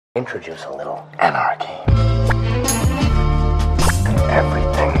Introduce a little anarchy.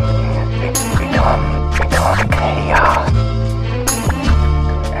 Everything become chaos.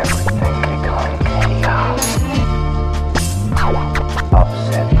 Everything become chaos.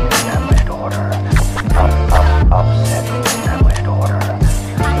 Upset the established order. Upset the established order.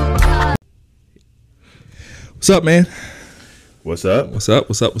 What's up, man? What's up? What's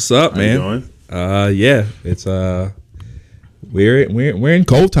up, How man? you doing? Yeah, it's we're in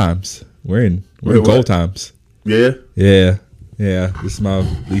cold times. We're in Wait, cold what? times. Yeah, Yeah. This is my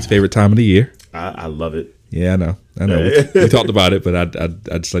least favorite time of the year. I love it. Yeah, I know. We talked about it, but I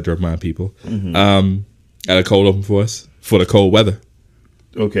just like to remind people. Had a cold open for us for the cold weather.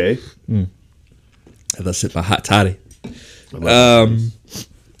 Okay. As I sip my hot toddy. I love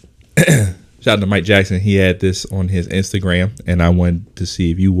it. Shout out to Mike Jackson. He had this on his Instagram, and I wanted to see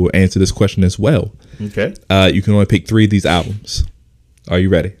if you will answer this question as well. Okay. You can only pick 3 of these albums. Are you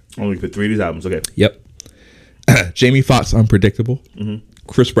ready? Only put 3 of these albums. Okay. Yep. Jamie Foxx, Unpredictable.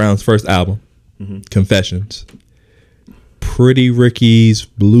 Chris Brown's first album, Confessions. Pretty Ricky's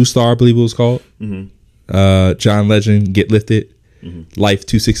Blue Star, I believe it was called. John Legend, Get Lifted. Life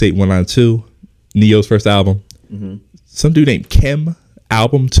 268192. Neo's first album. Some dude named Kim,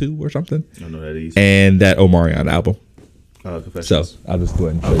 Album 2 or something. I don't know that easy. And that Omarion album. Confessions. So I'll just go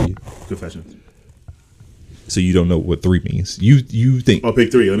ahead and show you. Confessions. So you don't know what 3 means. You think. I'll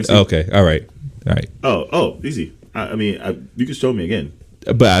pick 3. Let me see. Okay. All right. Oh, easy. I mean, you can show me again.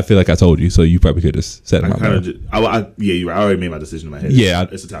 But I feel like I told you, so you probably could have said I them out kind loud. of yeah, I already made my decision in my head. Yeah.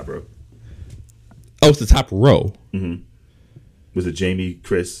 It's the top row. Oh, it's the top row. Was it Jamie,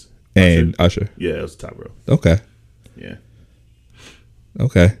 Chris, And Usher. Yeah, it was the top row. Okay. Yeah.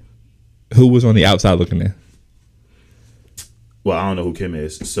 Okay. Who was on the outside looking in? Well, I don't know who Kim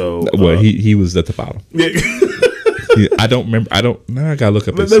is. So Well, he was at the bottom. yeah. I don't remember. Now I gotta look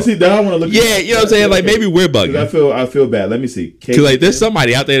up his Let's song. see. Now I want to look. Yeah, you know what I'm saying? Like, maybe we're bugging. I feel bad. Let me see. Cause like there's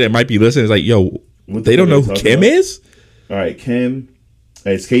somebody out there that might be listening. It's like, yo, What they the don't fuck know are who they Kim talking about? is? All right, Kim.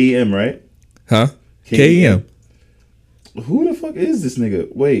 It's KEM, right? Huh? K.E.M. KEM. Who the fuck is this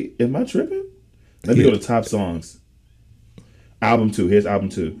nigga? Wait, am I tripping? Let me Yeah. go to top songs. Album 2. Here's album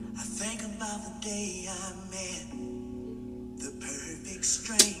 2. I think about the day I met the perfect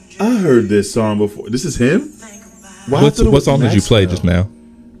stranger. I heard this song before. This is him? Think about Why I thought it What was song did you play Maxwell. just now?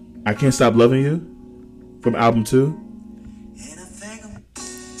 I Can't Stop Loving You from album 2. and I think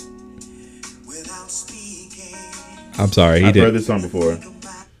without speaking. I'm sorry, he I've heard did. this song before.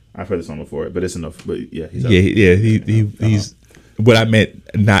 I've heard this song before, but it's enough. But yeah, he's Yeah, he's. What I meant,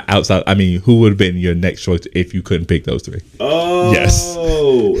 not outside. I mean, who would have been your next choice if you couldn't pick those 3? Oh, Yes.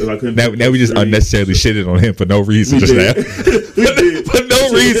 If I couldn't Now we just three. unnecessarily shitted on him for no reason We just did. now. We did. For no Who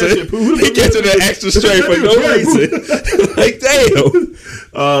the reason. fuck He gets in an extra straight for no reason. Like,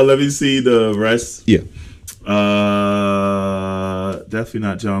 damn. Let me see the rest. Yeah. Definitely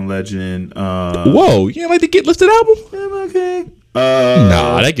not John Legend. Whoa, you ain't like the Get Lifted album? Okay.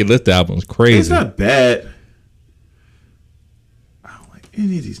 Nah, that Get Lifted album is crazy. It's not bad. I don't like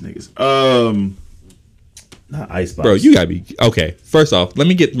any of these niggas. Not Icebox. Bro, you gotta be okay. First off, let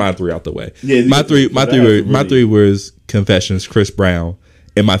me get my 3 out the way. Yeah, my three really- 3 was Confessions, Chris Brown,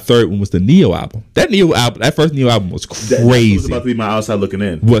 and my 3rd one was the Neo album. That first Neo album was That was crazy. about to be my outside looking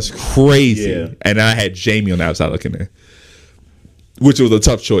in. Was crazy. Yeah. And I had Jamie on the outside looking in, which was a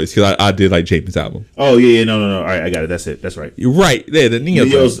tough choice because I did like Jamie's album. Oh yeah, no. All right, I got it. That's it. That's right. You're right. Yeah, the Neo.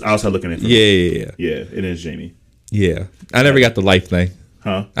 Neo's outside looking in. For me. Yeah. Yeah, it is Jamie. Yeah. I never got the life thing.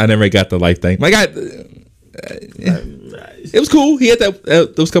 Huh? I never got the life thing. Like it was cool. He had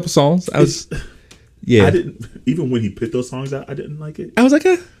those couple songs. I I didn't even when he put those songs out. I didn't like it. I was like,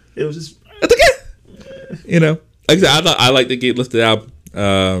 It was just that's okay. You know, like I said, I like the Get Lifted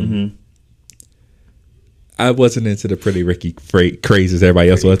album. I wasn't into the Pretty Ricky craze as everybody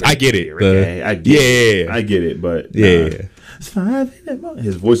else was. I get it. I get it, but Yeah. it's fine.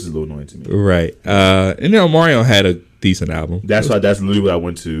 His voice is a little annoying to me. Right. And then Mario had a decent album. That's literally what I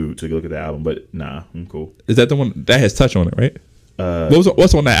went to look at the album. But nah, I'm cool. Is that the one that has Touch on it? Right.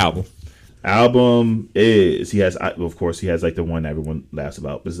 What's on that album? Album is he has like the one everyone laughs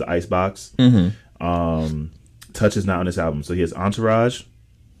about. This is the Icebox. Touch is not on this album, so he has Entourage.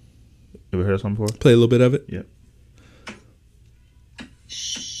 Ever heard of song before? Play a little bit of it. Yep.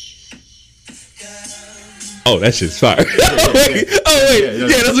 Oh, that shit's fire. Wait.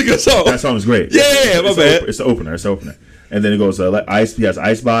 Yeah, that's a good song. That song is great. Yeah, my bad. It's the opener. And then it goes he has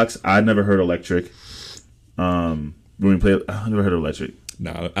Icebox. I never heard Electric. When we play, I never heard of Electric.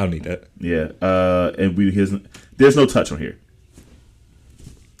 No, I don't need that. Yeah. And there's no Touch on here.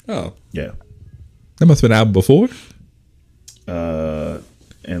 Oh, Yeah. that must have been an album before.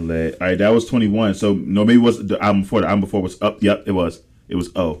 and let. All right, that was 21. So no, maybe it was the album before. The album before was Up. Yep, it was. It was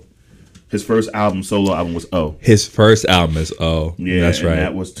O. His first solo album was O. His first album is O. Yeah, that's and right.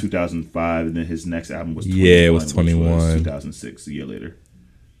 that was 2005, and then his next album was 21, Yeah, it was which 21. 2006, a year later.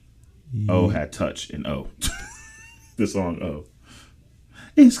 O had Touch in O. The song O.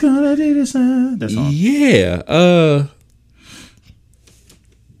 It's gonna be the sun. That song. Yeah.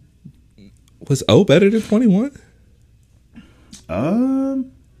 Was O better than 21? I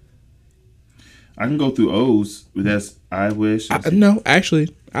can go through O's, but that's I Wish. No,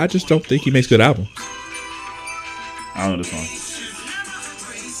 actually, I just don't think he makes good albums. I don't know this song.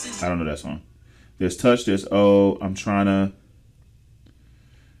 I don't know that song. There's Touch. There's O. I'm trying to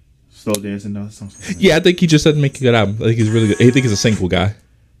slow dancing. No, that song. Yeah, I think he just doesn't make a good album. I think he's really good. I think he's a single guy.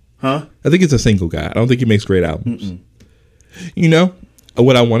 Huh? I think he's a single guy. I don't think he makes great albums. You know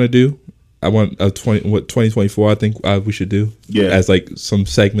what I want to do? I want 2024. I think we should do. Yeah. As like some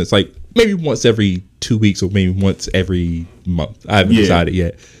segments, like maybe once every 2 weeks or maybe once every month. I haven't decided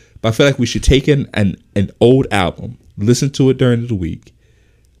yet, but I feel like we should take an old album, listen to it during the week,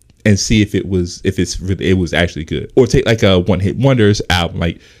 and see if it was actually good, or take like a one hit wonders album.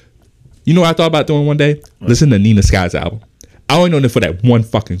 Like, you know what I thought about doing one day? What? Listen to Nina Sky's album. I only know her for that one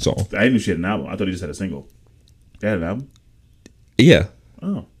fucking song. I didn't know she had an album. I thought he just had a single. They had an album? Yeah.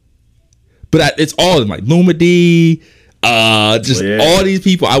 Oh. But it's all in like Luma D, just all these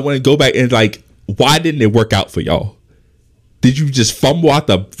people. I want to go back and like, why didn't it work out for y'all? Did you just fumble out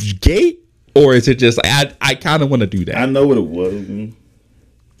the gate, or is it just like I kind of want to do that? I know what it was.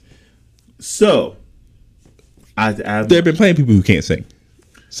 So, they've been playing people who can't sing.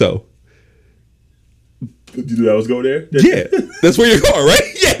 So, you knew I was going there? Yeah, that's where you're going, right?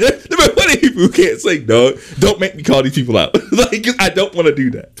 Yeah, there's been plenty of people who can't sing, dog. Don't make me call these people out. Like, I don't want to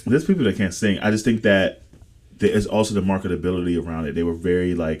do that. There's people that can't sing. I just think that there is also the marketability around it. They were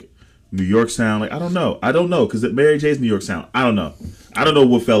very like New York sound. Like I don't know, because Mary J's New York sound. I don't know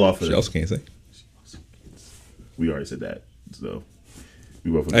what fell off of She it. also can't sing. We already said that, so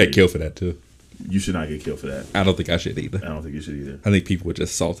we both. I get killed for that too. You should not get killed for that. I don't think I should either. I don't think you should either. I think people were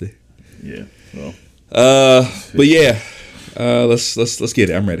just salty. Yeah. Well. But yeah. Let's get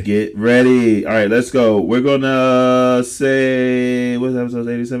it. I'm ready. Get ready. All right, let's go. We're gonna say what's episode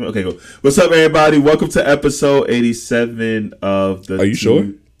 87? Okay, go. What's up, everybody? Welcome to episode 87 of the. Are you sure?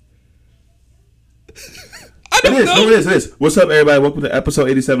 I don't know. It is. What's up, everybody? Welcome to episode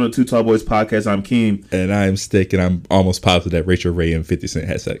 87 of the Two Tall Boys podcast. I'm Keem. And I'm Stick, and I'm almost positive that Rachel Ray and 50 Cent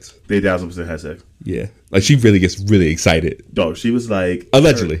had sex. They 1,000% had sex. Yeah. Like, she really gets really excited. Dog, she was like...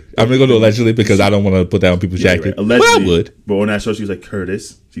 Allegedly. I'm going to go to allegedly because I don't want to put that on people's jacket. Right. Allegedly. But I would. But on that show, she was like,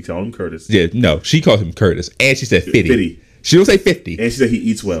 Curtis. She called him Curtis. Yeah, no. She called him Curtis. And she said 50. 50. She don't say 50. And she said he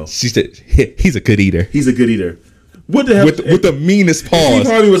eats well. She said he's a good eater. He's a good eater. What the hell? With the meanest pause. He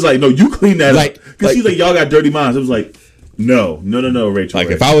probably was like, no, you clean that like, up. Because she's like, y'all got dirty minds. It was like, no, Rachel. Like,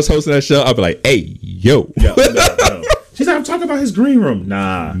 if I was hosting that show, I'd be like, hey, yo. No. She's like, I'm talking about his green room.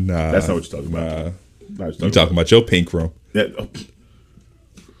 Nah. That's not what you're talking about. You're talking about your pink room. Yeah.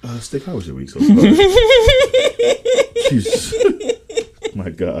 Stick, how was your week so far? Jesus. My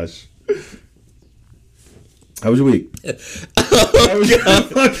gosh. How was your week? How was your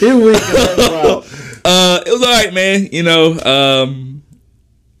fucking week? It was all right, man. You know,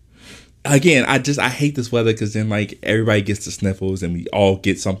 again, I hate this weather because then like everybody gets the sniffles and we all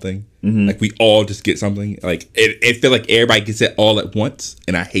get something. Mm-hmm. Like we all just get something. Like it feel like everybody gets it all at once,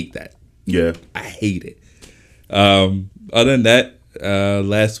 and I hate that. Yeah, I hate it. Other than that,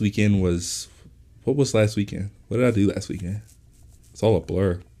 last weekend was what was last weekend? What did I do last weekend? It's all a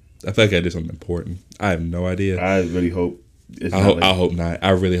blur. I feel like I did something important. I have no idea. I really hope. I hope not. I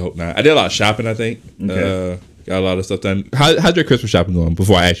really hope not. I did a lot of shopping. I think. Okay. Got a lot of stuff done. How's your Christmas shopping going?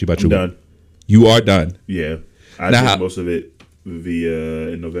 Before I ask you about your done. You are done. Yeah, I did most of it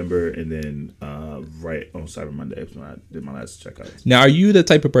in November, and then right on Cyber Monday when I did my last checkout. Now, are you the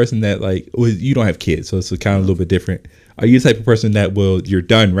type of person that like you don't have kids, so it's kind of a little bit different? Are you the type of person that you're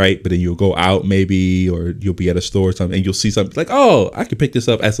done, right? But then you'll go out maybe, or you'll be at a store or something, and you'll see something like, oh, I could pick this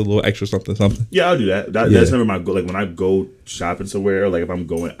up as a little extra something. Yeah, I'll do that. That's never my goal. Like when I go shopping somewhere, like if I'm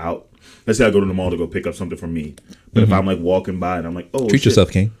going out, let's say I go to the mall to go pick up something for me. But if I'm like walking by and I'm like, oh, treat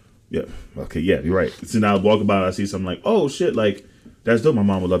yourself, King. Yeah. Okay. Yeah, you're right. So now I was walking by and I see something like, oh shit, like that's dope. My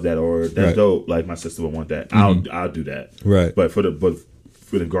mom would love that, or that's dope. Like my sister would want that. Mm-hmm. I'll do that. Right. But for the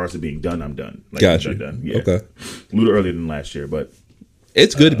regards to being done, I'm done. Like, gotcha. I'm done. Yeah. Okay. A little earlier than last year, but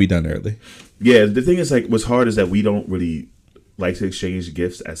it's good to be done early. Yeah. The thing is, like, what's hard is that we don't really like to exchange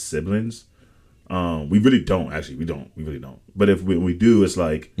gifts as siblings. We really don't. Actually, we really don't. But if we do, it's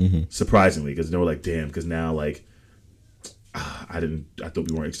like surprisingly, because then we're like, damn, because now like I thought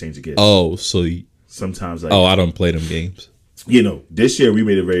we weren't exchanging gifts. Oh, so Sometimes, like, I don't play them games. This year we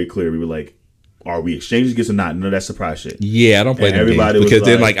made it very clear. We were like, are we exchanging gifts or not? None of that surprise shit. Yeah, I don't play And them everybody games was because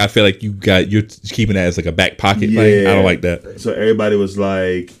then like- I feel like you're keeping that as like a back pocket thing. I don't like that. So everybody was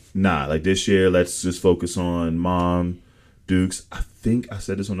like, nah, like this year, let's just focus on Mom, Dukes. I think I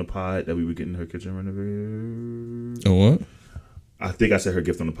said this on the pod that we were getting her kitchen renovated. Oh, what? I think I said her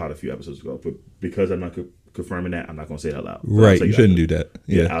gift on the pod a few episodes ago, but because I'm not confirming that, I'm not going to say it out loud. But I'll Right, tell you shouldn't after. do that.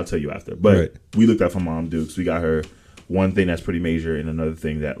 Yeah, Yeah. I'll tell you after. But Right. we looked out for Mom Dukes. We got her one thing that's pretty major and another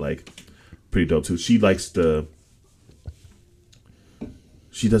thing that like pretty dope too. She likes the.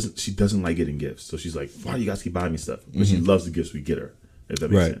 She doesn't like getting gifts, so she's like, "Why do you guys keep buying me stuff?" But she loves the gifts we get her, if that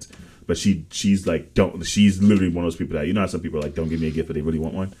makes Right. sense. But she's like, don't. She's literally one of those people that how some people are like, don't give me a gift, but they really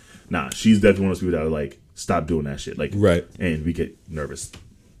want one. Nah, she's definitely one of those people that are like, stop doing that shit. Like, Right. And we get nervous,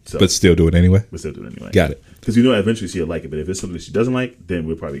 so But still do it anyway. we'll still do it anyway. Got it. Because we know eventually she'll like it, but if it's something that she doesn't like, then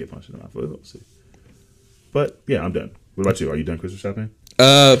we'll probably get punched in the mouth. We'll see. But yeah, I'm done. What about you? Are you done Christmas shopping?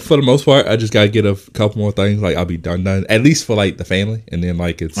 For the most part, I just gotta get a couple more things. Like I'll be done, at least for like the family, and then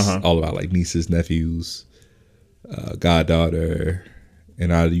like it's all about like nieces, nephews, goddaughter,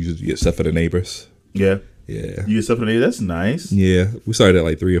 and I usually get stuff for the neighbors. Yeah. Yeah, You get stuff from the neighbors? That's nice. yeah. We started that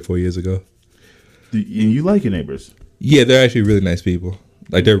like 3 or 4 years ago. And you like your neighbors? Yeah, they're actually really nice people.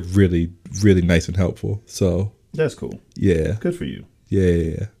 Like they're really, really nice and helpful. So That's cool. yeah, Good for you.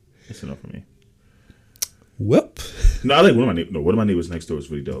 yeah. That's enough for me. Well, No, I like one of my neighbors. No, one of my neighbors next door is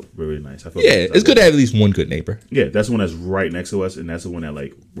really dope. Really nice. I feel yeah. It's good to have at least one good neighbor. Yeah, that's the one that's right next to us, and that's the one that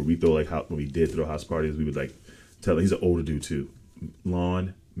like where we throw like when we did throw house parties, we would like tell. He's an older dude too,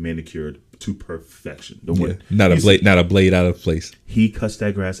 lawn manicured to perfection. The Yeah. one Not a blade out of place. he cuts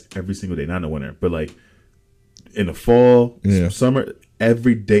that grass every single day. Not in the winter, but like in the fall, Yeah. summer,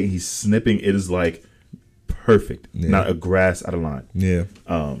 every day he's snipping. It is like perfect. Yeah. Not a grass out of line. Yeah.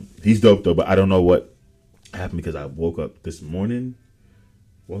 He's dope though, but I don't know what happened because I woke up this morning,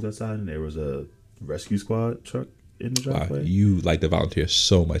 walked outside, and there was a rescue squad truck in the Wow, driveway. you like to volunteer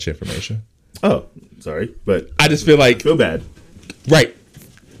so much information. Oh, sorry, but I just feel I like feel bad. right.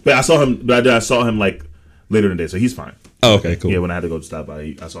 But I saw him. But I saw him like later in the day, so he's fine. Oh, okay, cool. Yeah, when I had to go to stop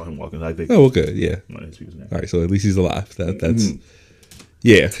by, I saw him walking. Like they, Oh, well, good. Yeah. one of his people's name. All right. So at least he's alive. That's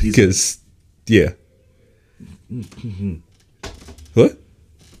yeah. Because yeah. What?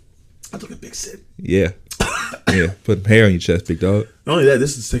 I took a big sip. Yeah. Yeah. Put hair on your chest, big dog. Not only that,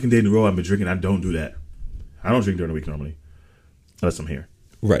 this is the second day in a row I've been drinking. I don't do that. I don't drink during the week normally, unless I'm here.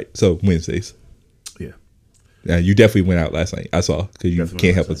 Right. So Wednesdays. Yeah, Yeah, you definitely went out last night. I saw because you Definitely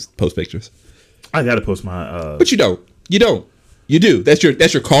can't went help but post pictures. I gotta post my. But you don't. You don't. You do. That's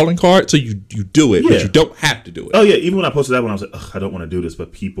your calling card. So you do it, but Yeah. you don't have to do it. Oh yeah, even when I posted that one, I was like, ugh, I don't want to do this,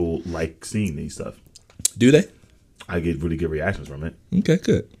 but people like seeing these stuff. Do they? I get really good reactions from it. Okay.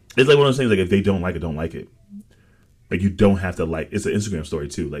 Good. It's like one of those things. Like if they don't like it, don't like it. Like you don't have to like. It's an Instagram story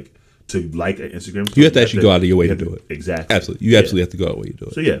too. Like to like an Instagram story, You have to actually go out of your way to have do it. Exactly. Absolutely. You absolutely have to go out where you do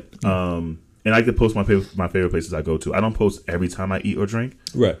it. So yeah, and I like to post my favorite places I go to. I don't post every time I eat or drink,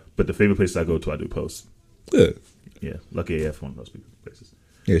 Right. but the favorite places I go to, I do post. Good. Yeah, Lucky AF, one of those places.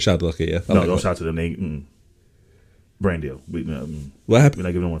 Yeah. Shout out to Lucky. Yeah. I No, like don't that. shout out to them. They brand deal. What We're happened? not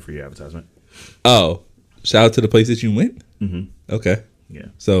giving them one for your advertisement. Oh, shout out to the place that you went. Mm-hmm. Okay. Yeah.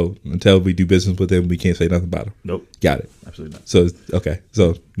 So until we do business with them, we can't say nothing about them. Nope. Got it. Absolutely not. So okay.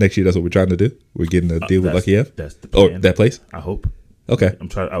 So next year, that's what we're trying to do. We're getting a deal with That's- Lucky F. That's the Or plan. that place. I hope. Okay. I'm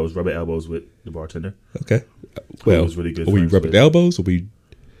trying. I was rubbing elbows with the bartender. Okay. Well, was really good were you friends rubbing with. elbows? Or were you?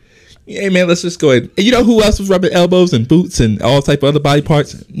 Hey man, let's just go ahead. And you know who else was rubbing elbows and boots and all type of other body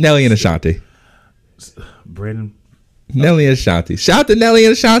parts? Nelly and Ashanti. Brandon. Nelly and Ashanti. Shout out to Nelly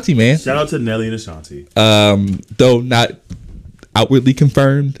and Ashanti, man. Shout out to Nelly and Ashanti. Though not outwardly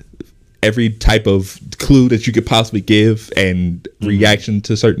confirmed, every type of clue that you could possibly give and reaction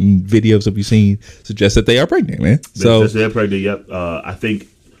to certain videos that we've seen suggests that they are pregnant, man. So they're pregnant. Yep. I think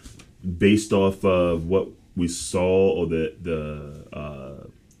based off of what we saw or the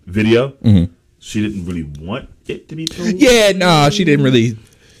video, she didn't really want it to be told. yeah, no, she didn't really.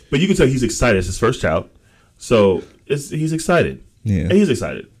 But you can tell he's excited. It's his first child, so he's excited. Yeah. And he's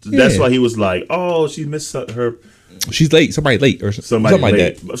excited. That's Yeah. why he was like, "Oh, she missed her." She's late. Somebody late or Somebody something like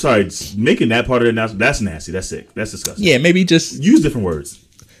late. that. I'm sorry, making that part of the announcement. That's nasty. That's sick. That's disgusting. Yeah, maybe just Use different words.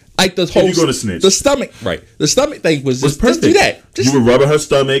 like the whole you're gonna snitch. the stomach, right? The stomach thing was Was just do that. Just you were rubbing her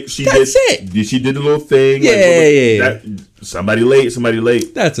stomach. She That's did. it. She did the little thing. Yeah, yeah. That, somebody late. Somebody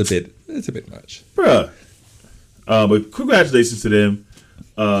late. that's a bit much. Bruh. But congratulations to them.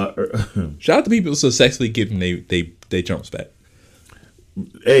 Shout out to people who successfully getting they jumps back.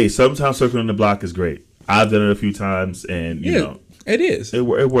 Hey, sometimes circling the block is great. I've done it a few times, and you know, it is. it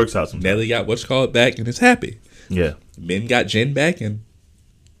works out sometimes. Nelly got what's called back and is happy. Yeah. Men got Jen back and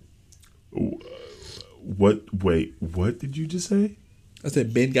What? Wait, what did you just say? I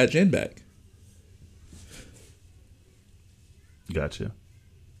said Ben got Jen back. Gotcha.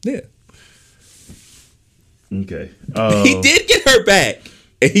 Yeah. Okay. He did get her back.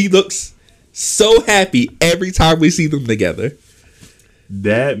 And he looks so happy every time we see them together.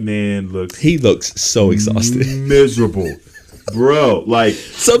 That man looks He looks so exhausted. miserable, bro. Like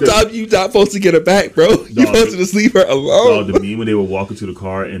Sometimes you're not supposed to get her back, bro. You're supposed to just leave her alone. the meme when they were walking to the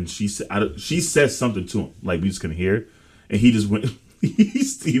car and she said something to him, like we just couldn't hear, and he just went.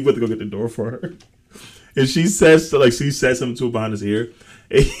 he went to go get the door for her, and she said something to him behind his ear,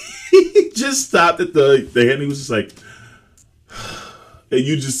 and he just stopped at the hand. And he was just like, and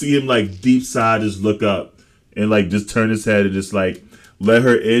you just see him like deep sigh, just look up and like just turn his head and just like let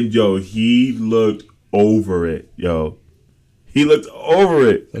her in. Yo, he looked over it. Yo, he looked over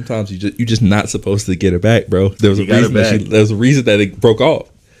it. Sometimes you're just not supposed to get her back, bro. There was a got her reason back. there's a reason that it broke off.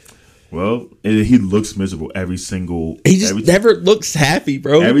 Well, and he looks miserable every single. He just never looks happy,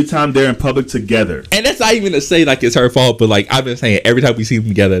 bro. Every time they're in public together, And that's not even to say like it's her fault, but like I've been saying, every time we see them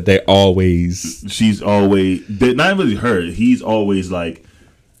together, they're always she's always not really her. He's always like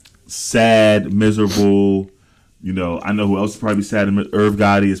sad, miserable. You know, I know who else is probably sad. Irv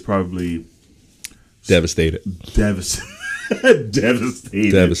Gotti is probably devastated. devastated.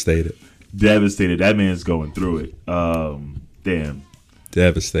 Devastated. That man's going through it. Damn.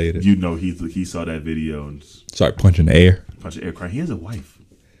 Devastated. You know, he saw that video and Start punching the air. punch of air crying. He has a wife,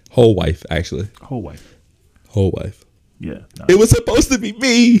 Whole wife, actually. whole wife. Whole wife. Yeah, no. It was supposed to be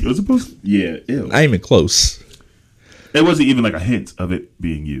me. It was supposed. Yeah, ew. Not even close. It wasn't even like a hint of it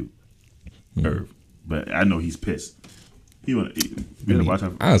being you, Irv. But I know he's pissed. We gotta watch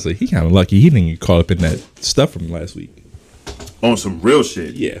out Honestly, he kind of lucky. He didn't get caught up in that stuff from last week. on some real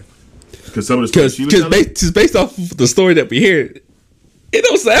shit. Yeah. Because some of the stuff she was telling, Just based off of the story that we hear, it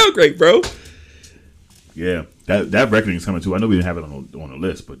don't sound great, bro. yeah, that reckoning is coming too. I know we didn't have it on the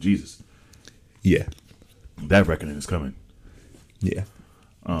list, but Jesus, Yeah. that reckoning is coming. Yeah.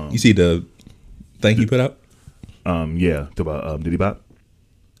 You see the thing he put out? Yeah, about Diddy Bop,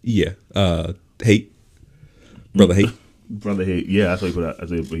 Yeah. Hate. Brother Hate. Brother Hate. Yeah, that's what he put out.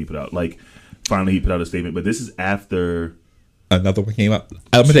 That's what he put out. Like, finally, he put out a statement. But this is after. Another one came out.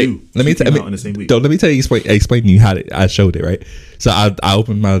 Let me tell you. Came out in the same week. Let me tell you. Explain to you how I showed it. Right. So I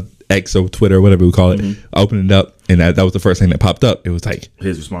opened my X or Twitter or whatever we call it. I opened it up, and that was the first thing that popped up. It was like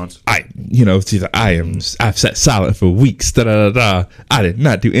His response. she's like, I've sat silent for weeks. Da da da da. I did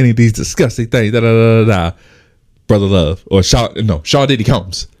not do any of these disgusting things. Da da da da da. Brother Love or Sean Diddy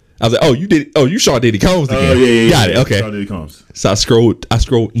Combs. I was like, you Sean Diddy Combs again. Yeah. Got it. Okay. Sean Diddy Combs. So I scrolled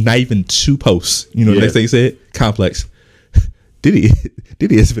not even 2 posts. You know, the next thing he said, Complex. Diddy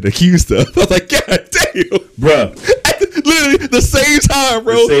has been accused of. I was like, God damn. Bruh. Literally the same time,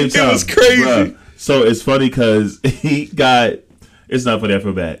 bro. The same time, It was crazy. bruh. So it's funny because it's not funny, I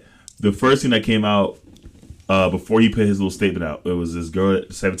feel bad. The first thing that came out before he put his little statement out, it was this girl,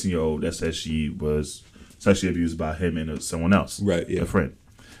 17-year-old, that said she was sexually abused by him and someone else. Right, yeah. A friend.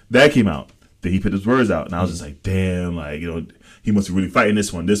 That came out. Then he put his words out. And I was just like, damn, like, he must be really fighting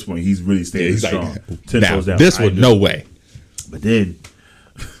this one. This one, he's really standing He's strong. like, 10 now, toes down. this I one, do. no way. But then,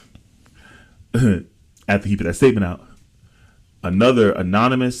 after he put that statement out, another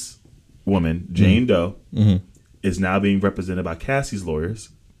anonymous woman, Jane Doe, is now being represented by Cassie's lawyers.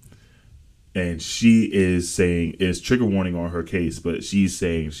 And she is saying, is trigger warning on her case, but she's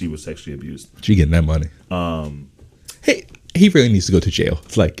saying she was sexually abused. She getting that money. Hey, he really needs to go to jail.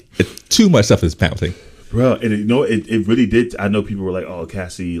 It's like too much stuff is mounting. Bro, and it really did. I know people were like, oh,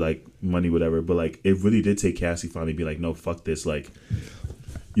 Cassie, like, money, whatever. But, like, it really did take Cassie finally be like, no, fuck this. Like,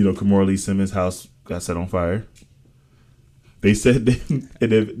 Kimora Lee Simmons' house got set on fire. They said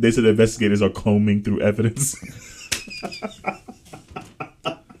they said investigators are combing through evidence.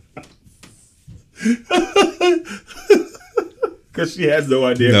 Because she has no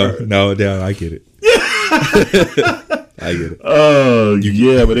idea. No, I get it. I get it. Oh,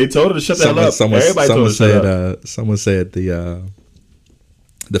 yeah, but they told her to shut the hell up. Everybody told her to shut up. Someone said the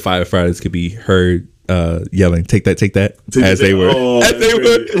firefighters could be heard yelling, "Take that!" as they were putting out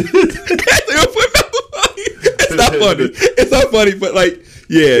the fire. It's not funny. It's not funny, but like,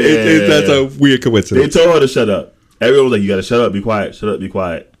 that's a weird coincidence. They told her to shut up. Everyone was like, "You got to shut up, be quiet, shut up, be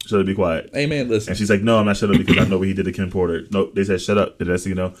quiet, shut up, be quiet." Hey man, listen. And she's like, "No, I'm not shut up because I know what he did to Kim Porter." No, they said, "Shut up." The next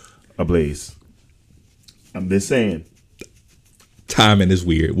thing you know, ablaze. I'm just saying. Timing is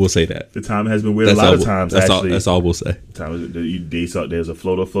weird. We'll say that. The timing has been weird a lot of times. That's all we'll say. They saw there's a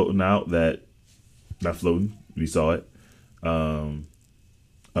floater floating out that not floating. We saw it. Of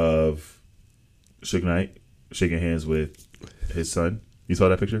Suge Knight shaking hands with his son. You saw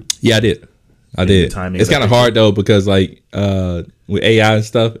that picture? Yeah, I did. the timing It's of that kind of hard though because like with AI and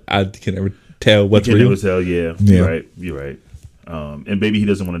stuff, I can never tell what's You can real. never tell. Yeah, Yeah. You're right. And maybe he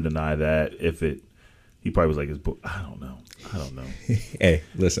doesn't want to deny that. He probably was like his book. I don't know. Hey,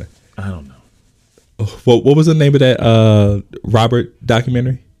 listen. I don't know. What was the name of that Robert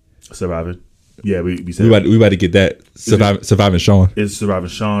documentary? Surviving. Yeah, we said We about to get that. Surviving Sean. it's Surviving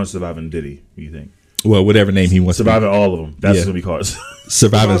Sean, Surviving Diddy. What do you think? Well, whatever name he wants Surviving all of them. That's Yeah. what we call it.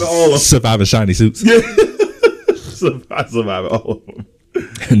 Surviving all of Surviving Shiny Suits. Surviving all of them.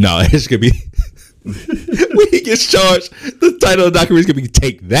 No, it's gonna be when he gets charged. The title of the documentary is gonna be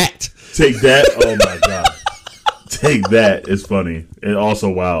 "Take That." Take that. Oh my god. Take that is funny. And also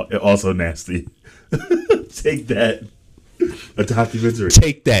wild. And also nasty. Take that. A documentary.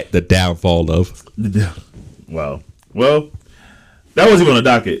 Take that. The downfall of. Wow. Well, that wasn't even on the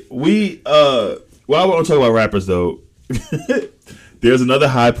docket. I want to talk about rappers though. There's another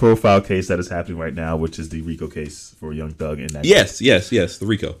high profile case that is happening right now, which is the RICO case for Young Thug and that. Yes. The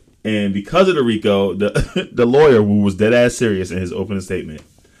RICO. And because of the RICO, the lawyer, who was dead ass serious in his opening statement,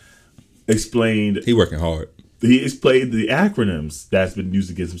 explained He working hard. the acronyms that's been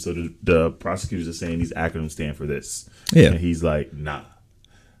used against him. So the prosecutors are saying these acronyms stand for this. Yeah. And he's like, nah.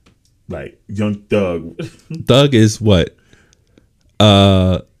 Like Young Thug. Thug is what?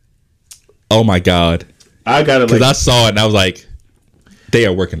 Oh my god! I gotta Because like. I saw it and I was like, they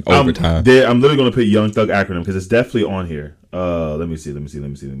are working overtime. I'm literally gonna put Young Thug acronym because it's definitely on here. Let me see.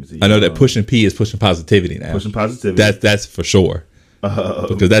 I know that pushing P is pushing positivity now. Pushing positivity. That's for sure.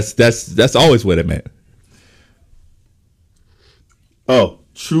 Because that's always what it meant. Oh,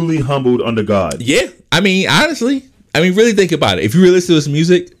 truly humbled under God. Yeah, I mean, honestly, really think about it. If you really listen to this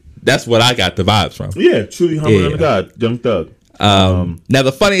music, that's what I got the vibes from. Yeah, truly humbled Yeah. under God. Young Thug. Now,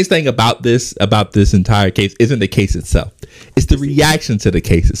 the funniest thing about this entire case isn't the case itself; it's the reaction to the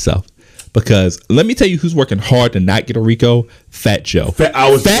case itself. Because let me tell you, who's working hard to not get a RICO? Fat Joe. Fat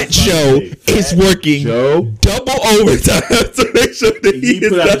Joe is working double overtime to make sure that He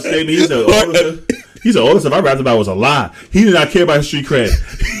put out a statement. He said, all the stuff I rapped about was a lie. He did not care about his street cred.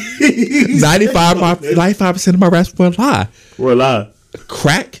 95% of my raps were a lie. Or a lie.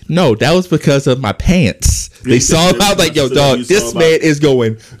 Crack? No, that was because of my pants. They saw I was like, yo, dog, this man is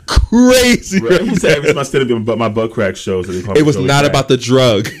going crazy. Right. He said every time I stand up, but my butt crack shows. It was not about the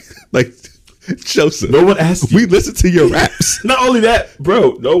drug. Like, Joseph. No one asked you. We listen to your raps. Not only that,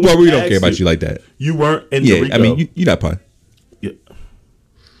 bro. No one. Well, we don't asked care about you like that. You weren't in the Yeah, RICO. I mean, you're not pun. Yeah.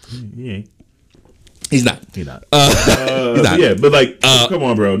 He ain't. He's not. He not. He's not. Yeah, but like, come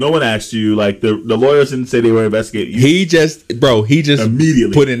on, bro. No one asked you. Like the lawyers didn't say they were investigating. He just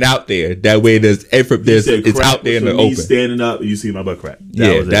Immediately put it out there. That way, it's out there in the open. Standing up, you see my butt crack.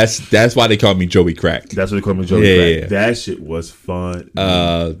 That's why they call me Joey Crack. That's what they call me, Joey Yeah. Crack. That shit was fun.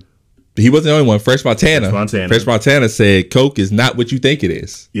 He wasn't the only one. Fresh Montana said coke is not what you think it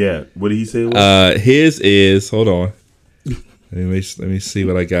is. Yeah. What did he say? It was? His is, hold on. Let me see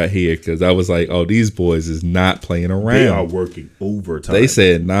what I got here, because I was like, oh, these boys is not playing around. They are working overtime. They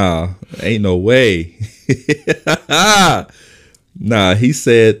said, nah, ain't no way. Nah, he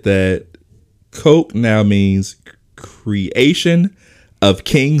said that coke now means creation of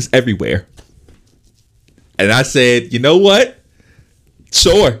kings everywhere. And I said, you know what?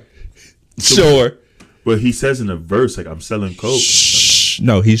 Sure. But he says in a verse, like, I'm selling coke.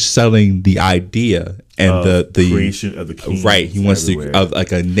 No, he's selling the idea and the creation of the kings. Right. He wants everywhere. to of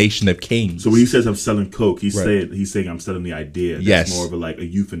like a nation of kings. So when he says I'm selling coke, he's Right. saying I'm selling the idea. That's Yes. more of a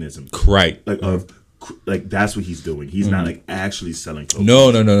euphemism. Right. Like that's what he's doing. He's not like actually selling coke.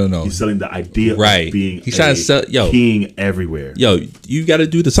 No. He's selling the idea Right. of being He's trying to sell- king everywhere. Yo, you got to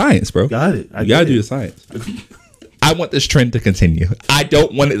do the science, bro. Got it. You got to do the science. I want this trend to continue. I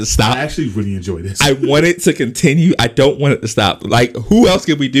don't want it to stop. I actually really enjoy this. I want it to continue. I don't want it to stop. Like, who else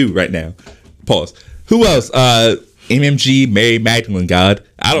can we do right now? Pause. Who else? MMG, Mary Magdalene, God.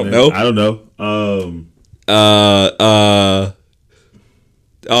 I don't know. I don't know.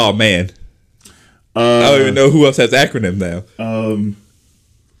 Oh man. I don't even know who else has acronym now.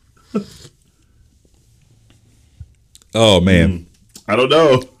 Oh man. I don't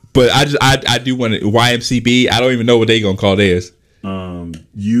know. But I do want to YMCB. I don't even know what they gonna call theirs.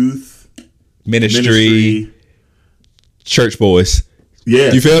 Youth Ministry. Church boys.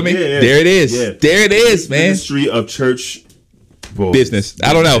 Yeah. You feel me? Yeah. There it is. Yeah. There it is, man. Ministry of Church boys. Business.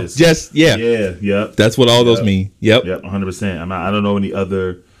 I don't know. Business. Just yeah. Yeah. Yep. That's what all those mean. Yep. Yep. 100%. I don't know any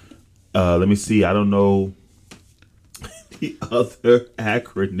other. Let me see. I don't know the other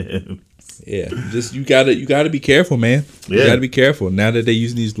acronyms. Yeah, just you gotta be careful, man. You Yeah. gotta be careful. Now that they're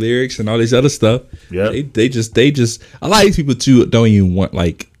using these lyrics and all this other stuff, Yep. they just a lot of these people too don't even want,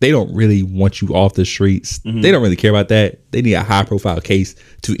 like, they don't really want you off the streets. Mm-hmm. They don't really care about that. They need a high profile case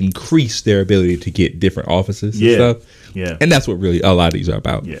to increase their ability to get different offices and Yeah. stuff. Yeah. And that's what really a lot of these are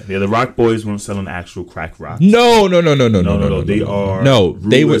about. Yeah. The Rock Boys weren't selling actual crack rock. No. No. They are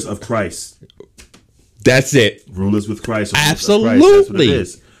they rulers were. of Christ. That's it. Rulers with Christ. Rulers of Absolutely.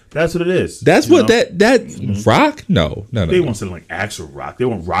 Christ. That's what it is. That's You what know? that rock. No. They weren't selling like actual rock. They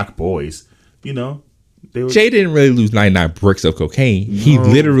weren't Rock Boys. You know. They were. Jay didn't really lose 99 bricks of cocaine. He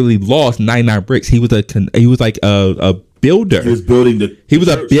literally lost 99 bricks. He was like a builder. He was building the. He was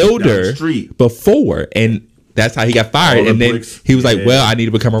a church down builder the street. before, and that's how he got fired. All the And then bricks. he was like, Yeah. "Well, I need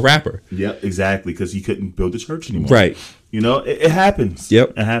to become a rapper." Yep, exactly, because he couldn't build the church anymore. Right. You know, it happens.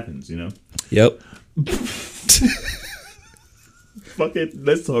 Yep. It happens. You know. Yep. Fuck it.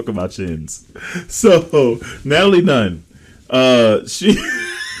 Let's talk about chins. So Natalie Nunn, she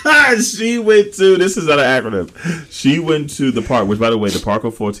she went to. This is not an acronym. She went to the park, which, by the way, the Park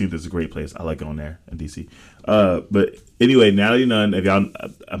on 14th is a great place. I like going there in DC. But anyway, Natalie Nunn. If y'all,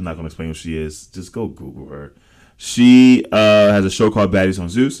 I'm not going to explain who she is. Just go Google her. She has a show called Baddies on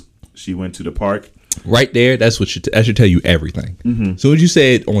Zeus. She went to the park. Right there. That's what that should tell you everything. So when you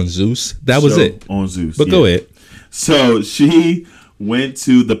said on Zeus, that was Show it. on Zeus. But go ahead. So she went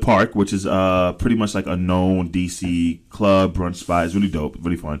to the park, which is pretty much like a known DC club brunch spot. It's really dope,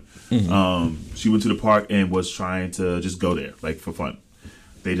 really fun. She went to the park and was trying to just go there, like, for fun.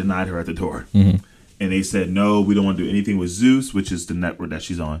 They denied her at the door, and they said, "No, we don't want to do anything with Zeus, which is the network that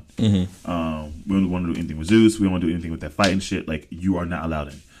she's on. We don't want to do anything with Zeus. We don't want to do anything with that fighting shit. Like, you are not allowed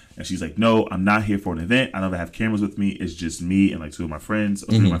in." And she's like, "No, I'm not here for an event. I don't have cameras with me. It's just me and like two of my friends, or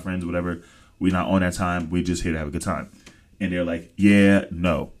three of my friends, or whatever. We're not on that time. We're just here to have a good time." And they're like, "Yeah,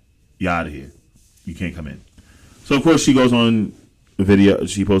 no, you're out of here. You can't come in." So of course she goes on the video.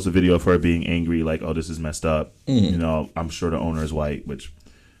 She posts a video of her being angry, like, "Oh, this is messed up." You know, I'm sure the owner is white, which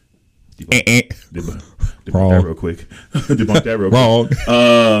debunk that real quick. Debunk that real quick.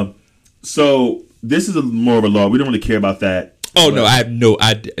 Wrong. So this is more of a law. We don't really care about that. Oh no, I have no.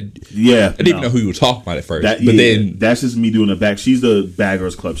 I Yeah, didn't even know who you were talking about at first. That, but yeah, then that's just me doing the back. She's the Bad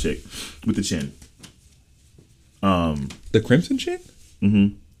Girls Club chick with the chin. the Crimson Chin.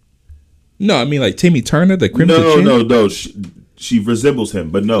 No, I mean like Timmy Turner, the Crimson Chin. No. She resembles him,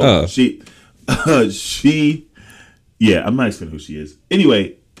 but no, she. Yeah, I'm not explaining who she is.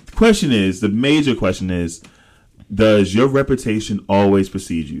 Anyway, the major question is, does your reputation always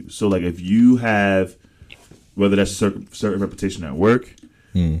precede you? So, like, if you have, whether that's a certain reputation at work,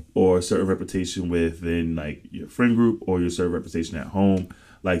 or a certain reputation within, like, your friend group, or your certain reputation at home,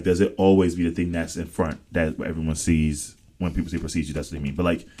 like, does it always be the thing that's in front that everyone sees when people say precedes you? That's what they mean. But,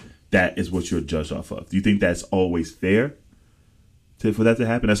 like, that is what you're judged off of. Do you think that's always fair for that to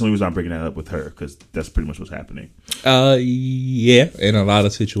happen? That's the only reason I'm bringing that up with her, because that's pretty much what's happening. Yeah, in a lot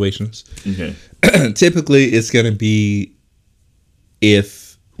of situations. Okay. Typically, it's going to be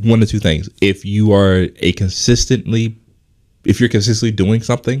if one of two things. If you're consistently doing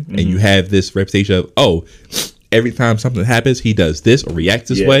something and you have this reputation of, oh, every time something happens, he does this or reacts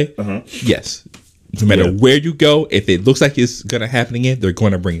this way. Yes. No matter where you go, if it looks like it's going to happen again, they're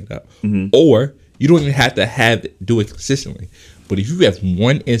going to bring it up. Or you don't even have to do it consistently. But if you have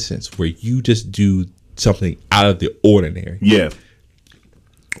one instance where you just do something out of the ordinary,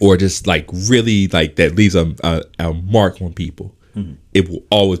 or just like really like that leaves a mark on people, it will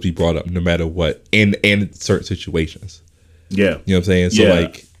always be brought up no matter what in certain situations. Yeah. You know what I'm saying? So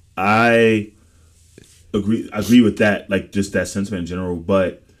like, I agree with that, like just that sentiment in general,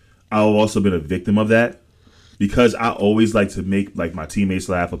 but I've also been a victim of that because I always like to make like my teammates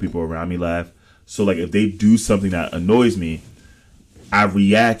laugh or people around me laugh. So like if they do something that annoys me, I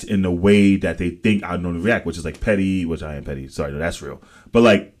react in the way that they think I normally react, which is like petty, which I am petty. Sorry, no, that's real. But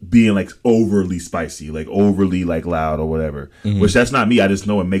like being like overly spicy, like overly like loud or whatever, which that's not me. I just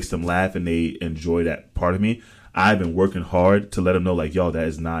know it makes them laugh and they enjoy that part of me. I've been working hard to let them know like, yo, that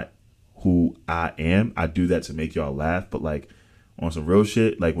is not who I am. I do that to make y'all laugh. But like on some real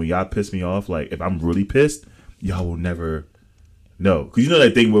shit, like when y'all piss me off, like if I'm really pissed, y'all will never know. Cause you know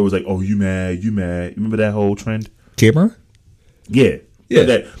that thing where it was like, oh, you mad. You remember that whole trend? camera? Yeah. Yeah.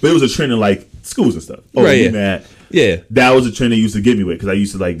 But it was a trend in like schools and stuff. Oh, Right, you yeah. mad? Yeah. That was a trend they used to get me with because I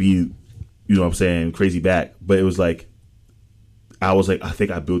used to like be, you know what I'm saying, crazy back. But it was like, I was like, I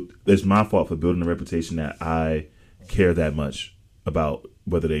think it's my fault for building a reputation that I care that much about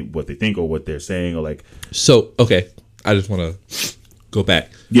what they think or what they're saying or like. So, okay. I just want to go back.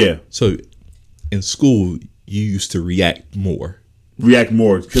 Yeah. So in school, you used to react more. react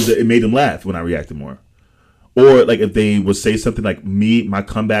more because it made them laugh when I reacted more. Or like if they would say something like my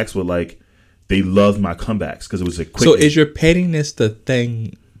comebacks were like, they loved my comebacks because it was a quick. So is your pettiness the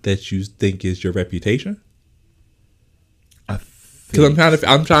thing that you think is your reputation? Because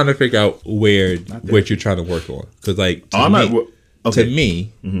I'm trying to figure out what you're trying to work on. Because like to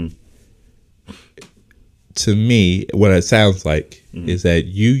me, what it sounds like is that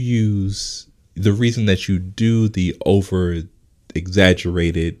you use the reason that you do the over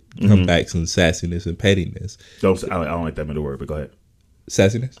exaggerated comebacks and sassiness and pettiness. I don't like that middle word, but go ahead.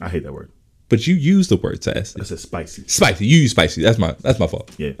 Sassiness? I hate that word. But you use the word sassy. I said spicy. Spicy. You use spicy. That's my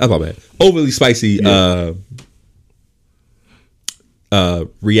fault. Yeah. That's my bad. Overly spicy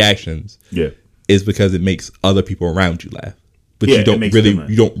reactions. Yeah. Is because it makes other people around you laugh. But Yeah, you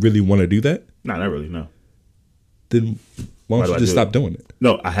don't really want to do that? No, not really, no. Then why don't you just stop doing it?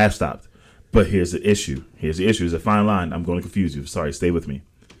 No, I have stopped. But here's the issue. There's a fine line. I'm going to confuse you. Sorry, stay with me.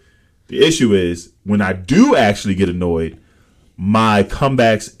 The issue is when I do actually get annoyed, my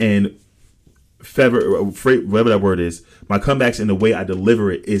comebacks and whatever that word is, my comebacks and the way I deliver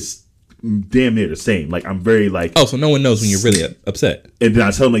it is damn near the same. Like I'm very like. Oh, so no one knows when you're really upset. And then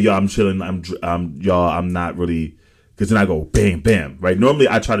I tell them like, yo, I'm chilling. I'm not really. Because then I go bam, bam, right? Normally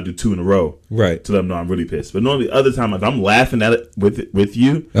I try to do 2 in a row, right, to let them know I'm really pissed. But normally other time, if I'm laughing at it with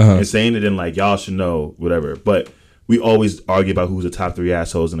you and saying it, then like y'all should know whatever. But we always argue about who's the top 3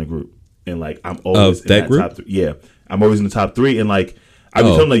 assholes in the group, and like I'm always in that group? top 3. Yeah, I'm always in the top 3, and like I be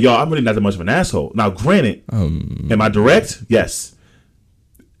telling them like, yo, I'm really not that much of an asshole. Now, granted, am I direct? Yes,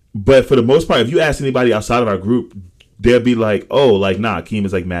 but for the most part, if you ask anybody outside of our group, they'll be like, oh, like nah, Keem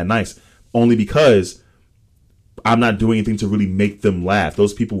is like mad nice, only because I'm not doing anything to really make them laugh.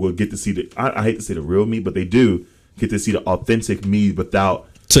 Those people will get to see I hate to say the real me, but they do get to see the authentic me without.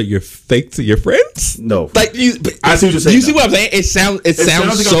 So you're fake to your friends? No. Like I see what you're saying. You see what I'm saying? It sounds like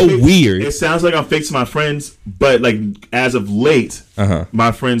so weird. It sounds like I'm fake to my friends, but like as of late,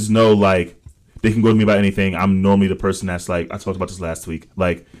 my friends know like they can go to me about anything. I'm normally the person that's like, I talked about this last week.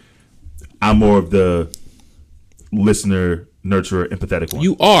 Like I'm more of the listener, nurturer, empathetic one.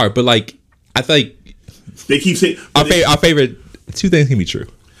 You are, but like I feel like they keep saying our favorite 2 things can be true.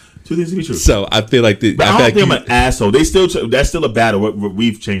 2 things can be true. So I feel like I don't think I'm an asshole. That's still a battle.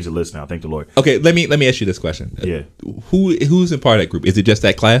 We've changed the list now. Thank the Lord. Okay, let me ask you this question. Yeah. Who's in part of that group? Is it just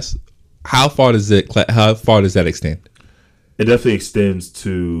that class? How far does that extend? It definitely extends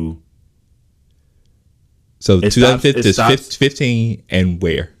to. So 15 and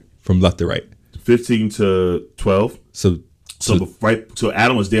where from left to right? 15 to 12. So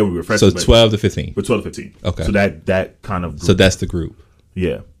Adam was there when we were freshmen. So 12 to 15. We're 12 to 15. Okay. So that kind of group. So that's the group.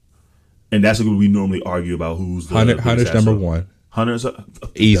 Yeah. And that's the group we normally argue about who's the Hunter's number 1. Hunter's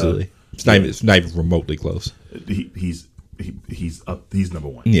easily. It's not even remotely close. He's number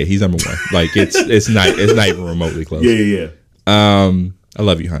 1. Yeah, he's number 1. Like it's not even remotely close. Yeah. I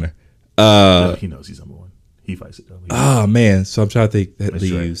love you, Hunter. He knows he's number 1. He fights it though. Oh man, so I'm trying to think that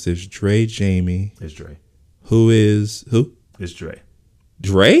leaves. There's Dre, Jamie. It's Dre. Who? It's Dre.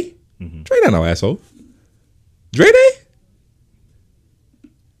 Dre? Mm-hmm. Dre not no asshole. Dre Day?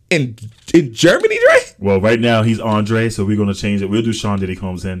 In Germany, Dre? Well, right now he's Andre, so we're gonna change it. We'll do Sean Diddy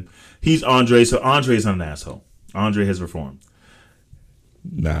Combs in. He's Andre, so Andre's not an asshole. Andre has reformed.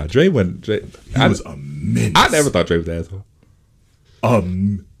 Nah, Dre wasn't. He was a menace. I never thought Dre was an asshole.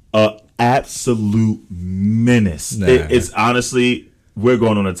 Absolute menace. Nah. It's honestly, we're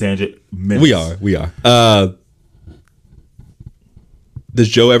going on a tangent. Menace. We are. Does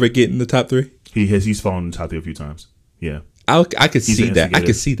Joe ever get in the top 3? He's fallen in the top 3 a few times. Yeah. I could see that. I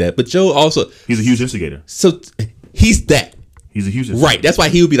could see that. But Joe also, he's a huge instigator. So he's that. He's a huge instigator. Right. That's why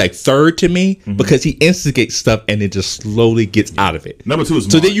he would be like 3rd to me, because he instigates stuff and it just slowly gets out of it. Number 2 is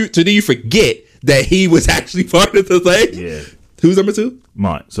Mont. So then you forget that he was actually part of the thing. Yeah. Who's number 2?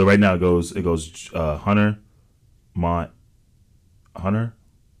 Mont. So right now it goes Hunter, Mont,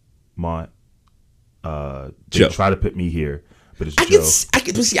 they Joe. try to put me here, but it's Joe. I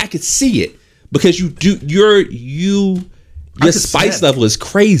could see it because your spice level is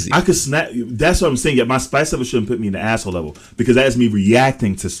crazy. I could snap. That's what I'm saying. Yeah, my spice level shouldn't put me in the asshole level because that is me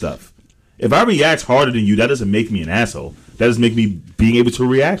reacting to stuff. If I react harder than you, that doesn't make me an asshole. That doesn't make me being able to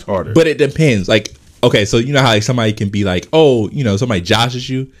react harder. But it depends. Like, okay, so you know how like somebody can be like, oh, you know, somebody joshes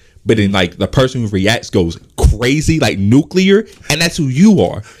you, but then like the person who reacts goes crazy, like nuclear, and that's who you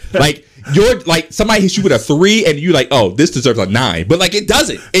are. Like you're like somebody hits you with a 3, and you're like, oh, this deserves a 9, but like it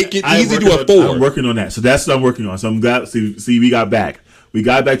doesn't. It can easily do a 4. I'm working on that, so that's what I'm working on. So I'm glad. See, we got back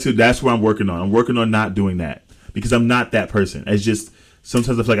to that's what I'm working on. I'm working on not doing that because I'm not that person. It's just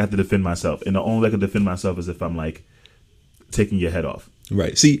sometimes I feel like I have to defend myself, and the only way I can defend myself is if I'm like taking your head off.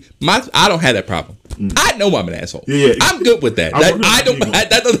 Right. See, I don't have that problem. I know I'm an asshole. Yeah. I'm good with that. I'm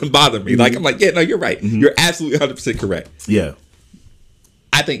That doesn't bother me. Like, I'm like, yeah, no, you're right. You're absolutely 100% correct. Yeah.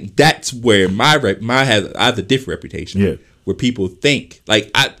 I think that's where I have a different reputation. Yeah. Where people think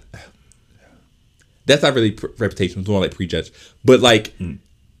like that's not really reputation. It's more like prejudge. But like,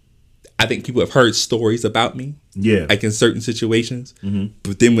 I think people have heard stories about me. Yeah. Like in certain situations.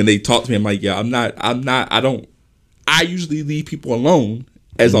 But then when they talk to me, I'm like, yeah, I usually leave people alone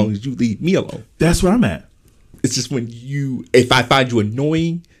as long as you leave me alone. That's where I'm at. It's just if I find you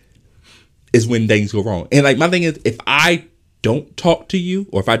annoying, is when things go wrong. And like my thing is, if I don't talk to you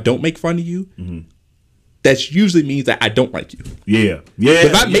or if I don't make fun of you, that usually means that I don't like you. Yeah. Yeah.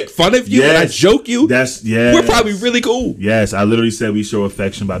 If I make fun of you and I joke you, we're probably really cool. Yes, I literally said we show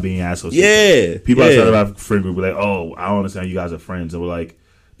affection by being assholes. Yeah. People outside of our friend group were like, "Oh, I don't understand you guys are friends," and we're like,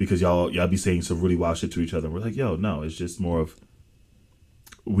 because y'all be saying some really wild shit to each other. And we're like, yo, no, it's just more of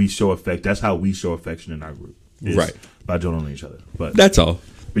we show affection. That's how we show affection in our group, right? By joining each other. But that's all.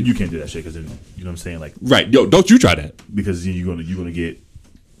 But you can't do that shit because then you know what I'm saying, like, right? Yo, don't you try that because you're gonna get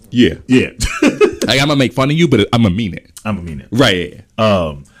yeah. Like I'm gonna make fun of you, but I'm gonna mean it. I'm gonna mean it. Right.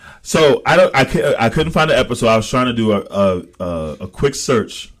 So I couldn't find the episode. I was trying to do a quick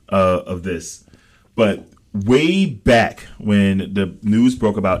search of this, but way back when the news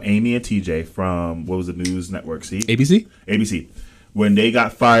broke about Amy and TJ from what was the news network? See, ABC, when they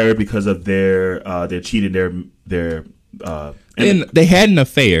got fired because of their cheating and they had an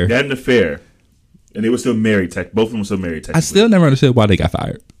affair. They had an affair, and they were still married. Both of them were still married. I still never understood why they got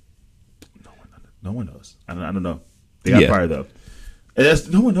fired. No one knows. I don't know. They got fired though.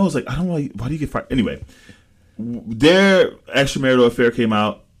 And no one knows. Like, I don't know. Why do you get fired? Anyway, their extramarital affair came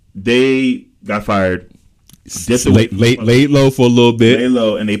out. They got fired. Laid low for a little bit. Laid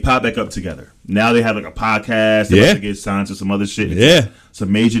low, and they pop back up together. Now they have like a podcast. They're about to get signed to some other shit. Yeah.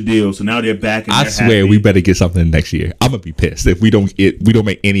 Some major deals. So now they're back. And I swear we better get something next year. I'm gonna be pissed if we don't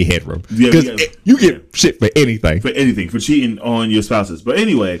make any headroom. Because you get shit for anything. For cheating on your spouses. But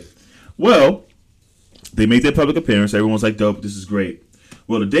anyway, well, they make their public appearance. Everyone's like, dope, this is great.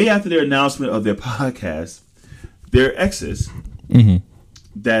 Well, the day after their announcement of their podcast, their exes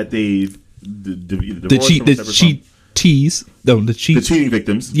that they've the cheating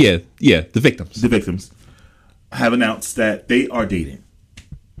victims. Yeah, the victims. The victims have announced that they are dating.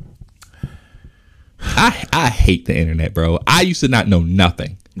 I hate the internet, bro. I used to not know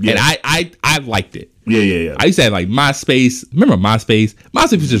nothing. Yeah. And I liked it. Yeah. I used to have like MySpace. Remember MySpace?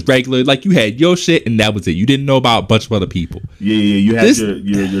 MySpace was just regular. Like you had your shit and that was it. You didn't know about a bunch of other people. Yeah. You had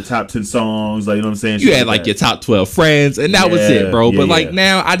your top 10 songs. Like, you know what I'm saying? You had like your top 12 friends and that was it, bro. But like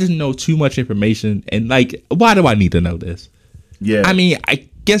now I just know too much information. And like, why do I need to know this? Yeah. I mean, I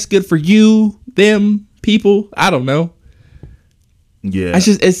guess good for you, them, people. I don't know. Yeah.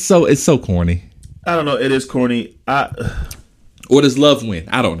 It's so corny. I don't know. It is corny. Or does love win?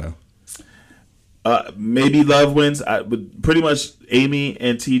 I don't know. Maybe love wins. But pretty much Amy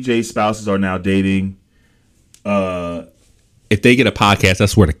and TJ's spouses are now dating. If they get a podcast, I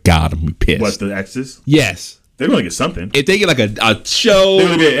swear to God, I'm gonna be pissed. What, the exes? Yes. They're going to get something. If they get like a show. They're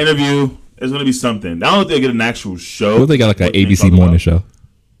going to get an interview. There's going to be something. I don't know if they get an actual show. What if they got like an ABC morning show?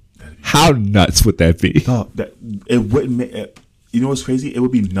 How nuts would that be? No, it wouldn't. You know what's crazy? It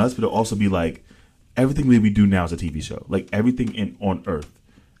would be nuts, but it'll also be like everything that we do now is a TV show. Like everything on Earth,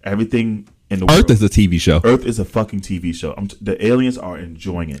 everything in the world. Earth is a TV show. Earth is a fucking TV show. The aliens are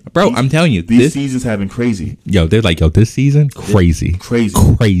enjoying it, bro. I'm telling you, these seasons have been crazy. Yo, they're like, this season crazy.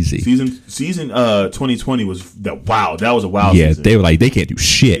 Season 2020 was wow. That was a wild season. Yeah, they were like, they can't do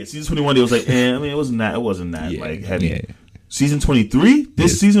shit. Yeah, season 21, it was like, I mean, it wasn't that like heavy. Yeah. Season 23,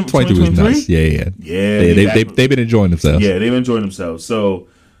 this season 2023, they've been enjoying themselves. Yeah, they've been enjoying themselves. So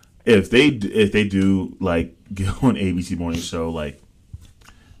if they do like get on ABC morning show, like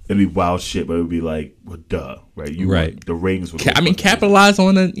it'd be wild shit, but it would be like, well, duh, right? The ratings would. Capitalize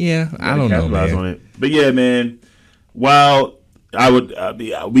on it. Yeah, I don't know, man. On it. But yeah, man. While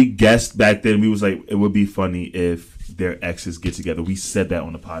we guessed back then, we was like, it would be funny if their exes get together. We said that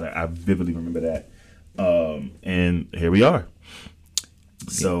on the pod. I vividly remember that. And here we are.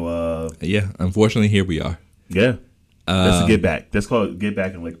 So unfortunately here we are. Yeah. That's a Get Back. That's called Get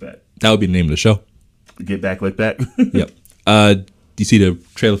Back and Lick Back. That would be the name of the show. Get Back, Lick Back. Yep. Do you see the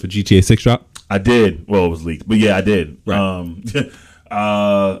trailer for GTA 6 drop? I did. Well, it was leaked, but yeah, I did. Right.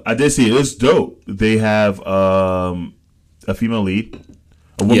 I did see it. It's dope. They have a female lead.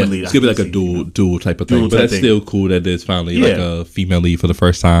 A woman lead. It's gonna be like a dual type of thing, but that's still cool that there's finally like a female lead for the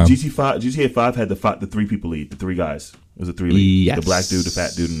first time. GTA 5 had the three people lead, the three guys. It was a three lead. Yes. The black dude, the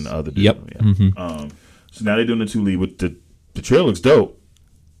fat dude, and the other dude. Yep. Yeah. So now they're doing the two lead with the The trailer looks dope.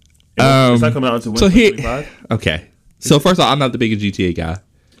 It's not coming out until So here, 2025. okay. So first of all, I'm not the biggest GTA guy.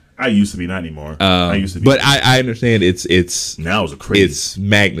 I used to be, not anymore. I used to be, But I understand it's now it's a crazy. its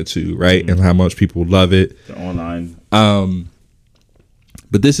magnitude, right, and how much people love it. The online.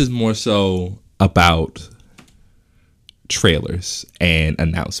 But this is more so about trailers and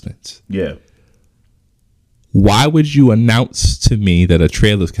announcements. Yeah. Why would you announce to me that a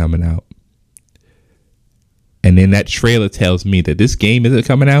trailer's coming out, and then that trailer tells me that this game isn't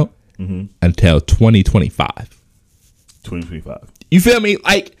coming out until 2025? 2025. You feel me?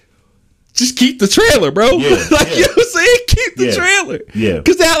 Like, just keep the trailer, bro. Yeah, like, yeah. you know what I'm saying? Keep the Yeah, trailer. yeah.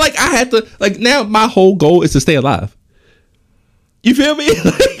 Because now, like, I had to, like, now my whole goal is to stay alive. You feel me?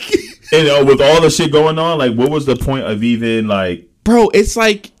 Like, And with all the shit going on, like, what was the point of even, like... bro, it's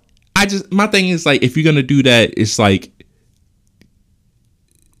like, my thing is, like, if you're going to do that, it's like,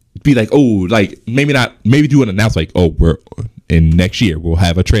 be like, oh, like, maybe do an announcement, like, oh, we're, in next year, we'll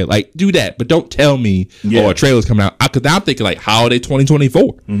have a trailer. Like, do that, but don't tell me, Yeah. oh, a trailer's coming out. Because now I'm thinking, like, holiday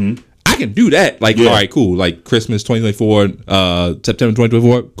 2024. I can do that. Like, Yeah. all right, cool. Like, Christmas 2024, September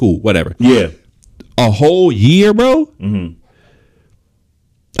 2024, cool, whatever. Yeah. A whole year, bro?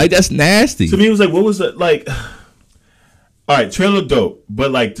 Like, that's nasty. To me, it was like, what was it, like... All right, trailer dope,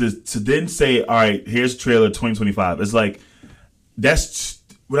 but, like, to then say, all right, here's trailer 2025, it's like, that's...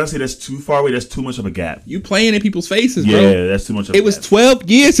 When I say that's too far away, that's too much of a gap. You playing in people's faces, Yeah, bro. that's too much of a It was gap. 12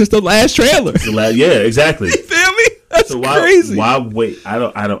 years since the last trailer. Yeah, exactly. You feel me? That's So why crazy. why wait? I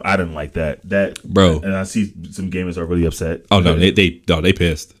didn't like that. Bro. And I see some gamers are really upset. Oh no, they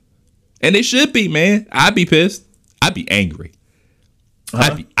pissed, and they should be, man. I'd be pissed. I'd be angry.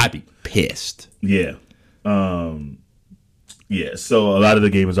 I'd be pissed. Yeah. Yeah, so a lot of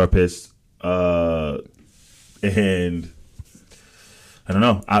the gamers are pissed. And I don't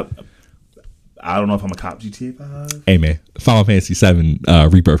know. I don't know if I'm a cop GTA 5. Hey man, Final Fantasy VII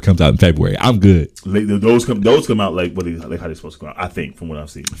Rebirth comes out in February. I'm good. Like, those come out like how they're supposed to come out, I think, from what I've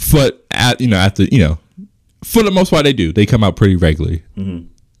seen. But after for the most part they do. They come out pretty regularly.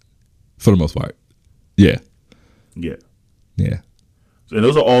 For the most part, yeah. Yeah. And And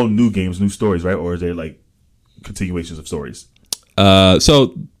those are all new games, new stories, right? Or is they like continuations of stories?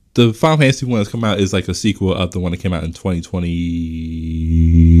 so the Final Fantasy one that's come out is like a sequel of the one that came out in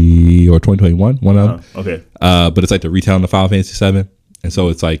 2020 or 2021. One of them. Okay. But it's like the retelling of Final Fantasy VII, and so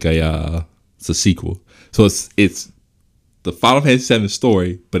it's like it's a sequel. So it's the Final Fantasy VII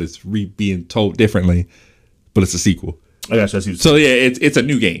story, but it's being told differently, but it's a sequel. I got you. I see. So yeah, it's a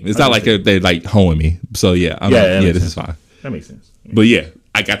new game. It's not like they're like hoeing me. So yeah, that makes this sense. is fine. That makes sense. But yeah,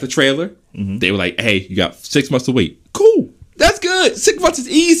 I got the trailer. They were like, hey, you got 6 months to wait. Cool, that's good. 6 months is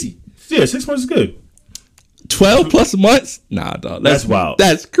easy. Yeah, 6 months is good. 12 plus months? Nah, dog. That's wild.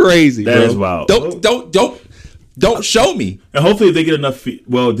 That's crazy. That bro. is wild. Don't show me. And hopefully, if they get enough,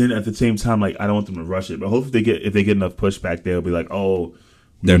 well, then at the same time, like I don't want them to rush it, but hopefully, if they get enough pushback, they'll be like, oh,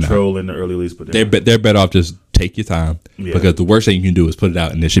 They're not. trolling the early release, but They're better off just take your time, Yeah. because the worst thing you can do is put it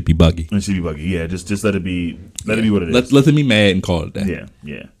out and it should be buggy. it should be buggy. Yeah, just let it be. Let it be what it is. Let them be mad and call it that.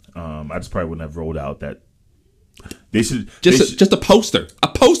 Yeah. I just probably wouldn't have rolled out that. They should Just a poster. A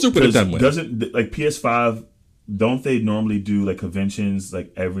poster would have done with. Doesn't like PS5? Don't they normally do like conventions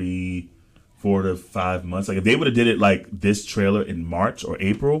like every 4 to 5 months? Like if they would have did it like this trailer in March or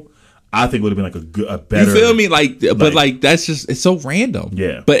April, I think it would have been like a better. You feel me? But that's just, it's so random.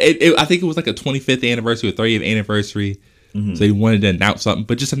 Yeah. But I think it was like a 25th anniversary or 30th anniversry. So they wanted to announce something,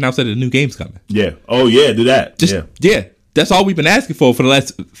 but just announce that a new game's coming. Yeah. Oh yeah, do that. Yeah. That's all we've been asking for the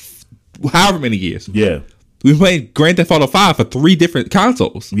last however many years. Yeah. We've been playing Grand Theft Auto 5 for 3 different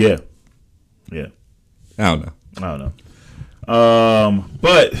consoles. Yeah. I don't know.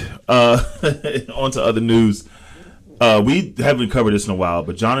 But on to other news. We haven't covered this in a while,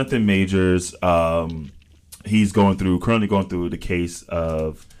 but Jonathan Majors, he's currently going through the case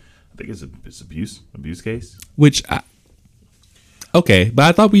of, I think it's abuse case. Which, okay, but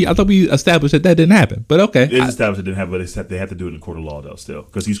I thought we established that didn't happen. But okay, It's established it didn't happen, but they have to do it in court of law though, still,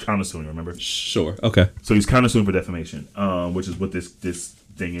 because he's countersuing. Remember? sure, okay. So he's countersuing for defamation, which is what this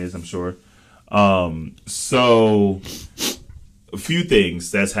thing is, I'm sure. So a few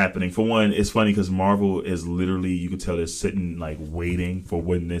things that's happening. For one, it's funny because Marvel is literally, you can tell they're sitting like waiting for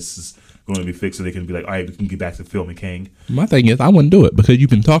when this is going to be fixed, so they can be like, all right, we can get back to filming Kang. My thing is, I wouldn't do it because you've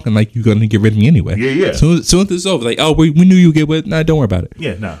been talking like you're gonna get rid of me anyway. Yeah. Soon as this is over, like, oh, we knew you would get with. Nah, don't worry about it.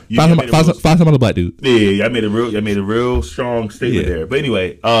 Yeah, no. Find some other black dude. Yeah, I made a real strong statement Yeah. there. But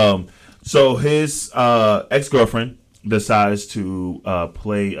anyway, so his ex-girlfriend decides to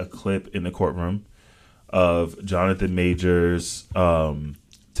play a clip in the courtroom of Jonathan Majors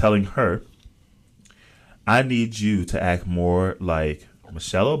telling her I need you to act more like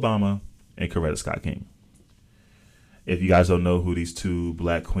Michelle Obama and Coretta Scott King. If you guys don't know who these two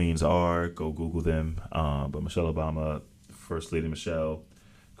black queens are, go Google them. But Michelle Obama, First Lady Michelle,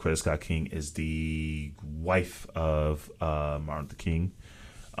 Coretta Scott King is the wife of Martin Luther King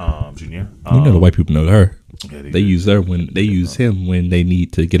Jr. You know the white people know her. Yeah, They use her when they use him when they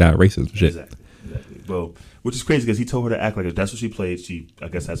need to get out of racism shit. Exactly. Well, which is crazy because he told her to act like that's what she played. She, I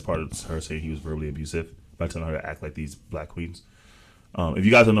guess, that's part of her saying he was verbally abusive by telling her to act like these black queens. If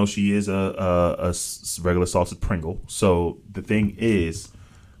you guys don't know, she is a regular salted Pringle. So the thing is,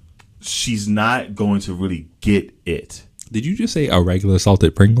 she's not going to really get it. Did you just say a regular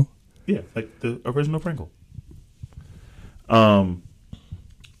salted Pringle? Yeah, like the original Pringle.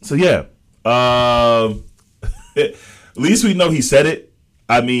 So yeah. At least we know he said it.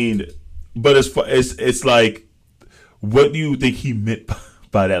 I mean, but it's like, what do you think he meant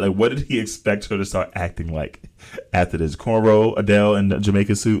by that? Like, what did he expect her to start acting like after this? Cornrow, Adele, and the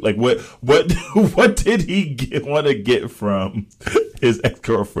Jamaican suit. Like, what did he want to get from his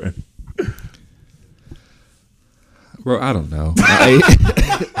ex-girlfriend? Bro, I don't know.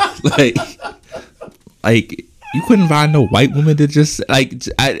 Like you couldn't find no white woman to just like.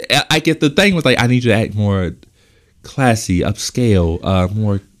 I get the thing was like, I need you to act more classy, upscale,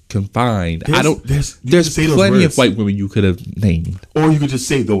 more confined. There's plenty of white women you could have named, or you could just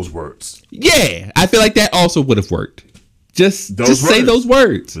say those words. Yeah, I feel like that also would have worked. Just say those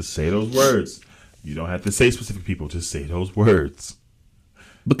words. Just say those words. You don't have to say specific people. Just say those words.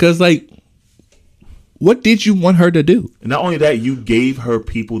 Because like, what did you want her to do? And not only that, you gave her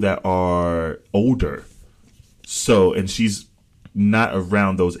people that are older. So, and she's not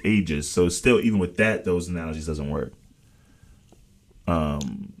around those ages. So still, even with that, those analogies doesn't work.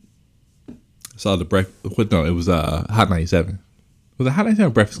 Saw the breakfast. No, it was Hot 97. Was it Hot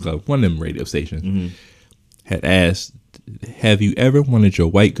 97 Breakfast Club? One of them radio stations had asked, "Have you ever wanted your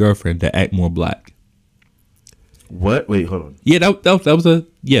white girlfriend to act more black?" What? Wait, hold on. Yeah, that was a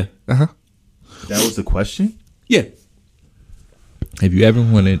yeah. That was the question. Yeah. Have you ever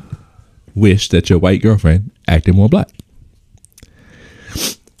wished that your white girlfriend acted more black?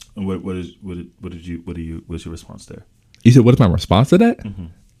 And what's your response there? You said, what is my response to that?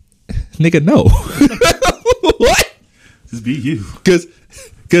 Nigga, no. What? Just be you. Because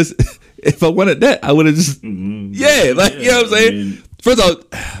if I wanted that, I would have just, you know what I'm saying? I mean, first of all,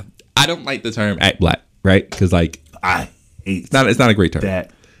 I don't like the term act black, right? Because like, I hate it's not a great term.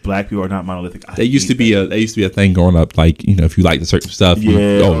 that. Black people are not monolithic. There used to be a thing growing up, like, you know, if you like the certain stuff,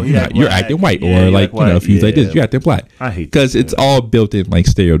 you're acting white, or like, you know, if you like this, you're acting black. I hate because it's all built in like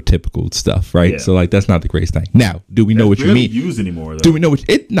stereotypical stuff, right? Yeah. So like that's not the greatest thing. Now, do we know what you rarely mean? used anymore, though. Do we know what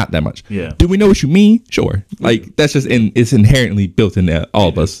it? Not that much. Yeah. Do we know what you mean? Sure. Like that's just it's inherently built in there, all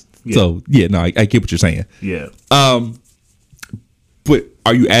of us. Yeah. So yeah, no, I get what you're saying. Yeah. But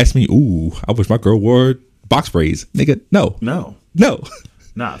are you asking me? Ooh, I wish my girl wore box braids, nigga. No.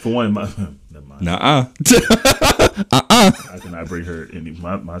 Nah, for one, never mind. Nuh-uh. I cannot bring her any.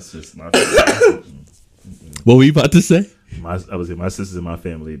 My sister. What were you about to say? I would say my sisters and my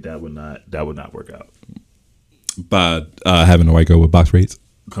family. That would not work out. By having a white girl with box braids.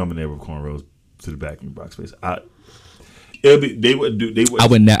 Coming there with cornrows to the back in the box space. They would. I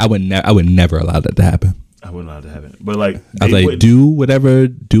would never allow that to happen. I wouldn't allow that to happen. But like, I was like, do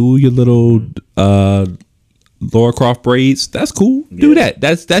your little Laura Croft braids. That's cool. Do Yeah. that.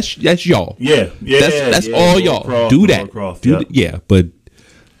 That's y'all. Yeah. That's all Laura y'all. Croft, do Laura that. Croft, do yeah, but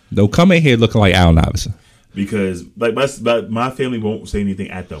don't come in here looking like Allen Iverson. Because like my family won't say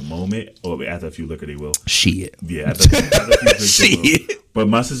anything at the moment, or after a few liquor they will. Shit. Yeah, after a few drinks they will. Shit. But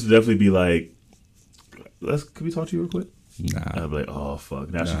my sister definitely be like, can we talk to you real quick? Nah. I'd be like, oh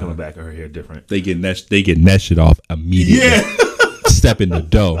fuck. Now she's coming back and her hair different. They get that shit off immediately. Yeah. Step in the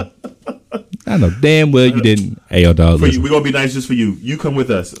dough. I know damn well you didn't. Hey, yo, dog. We're gonna be nice just for you. You come with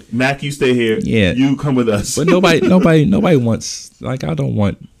us, Mac. You stay here. Yeah. You come with us. But nobody wants. Like, I don't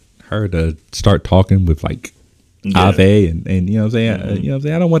want her to start talking with like Ave and you know what I'm saying. You know what I'm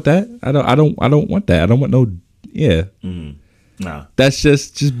saying. I don't want that. I don't want that. I don't want no. Yeah. Nah. That's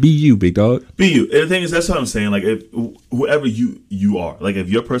just be you, big dog. Be you. And the thing is, that's what I'm saying. Like, if whoever you are, like, if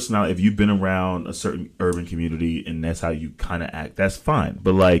your personality, if you've been around a certain urban community and that's how you kind of act, that's fine.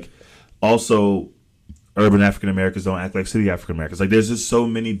 But like, also, urban African Americans don't act like city African Americans. Like, there's just so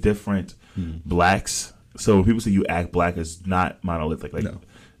many different blacks. So when people say you act black, is not monolithic. Like,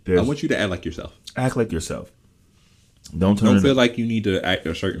 I want you to act like yourself. Act like yourself. Don't feel like you need to act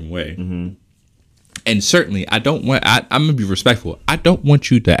a certain way. And certainly, I don't want. I'm gonna be respectful. I don't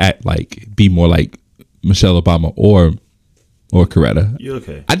want you to be more like Michelle Obama or Coretta. You're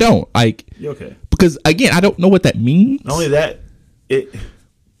okay. I don't like. You're okay. Because again, I don't know what that means. Not only that,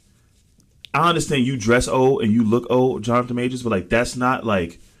 I understand you dress old and you look old, Jonathan Majors, but like that's not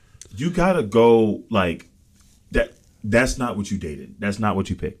like you gotta go like that. That's not what you dated. That's not what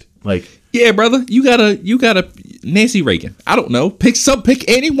you picked. Like, yeah, brother, you gotta Nancy Reagan. I don't know. Pick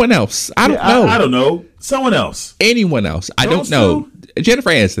anyone else. I don't know. I don't know. Someone else. Anyone else. I don't Those know. Jennifer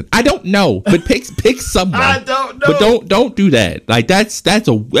Aniston. I don't know. But pick someone. I don't know. But don't do that. Like that's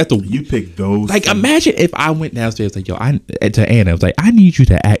a You pick those. like things. imagine if I went downstairs like, yo, to Anna, I was like, I need you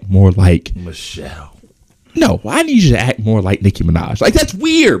to act more like Michelle. No, I need you to act more like Nicki Minaj. Like that's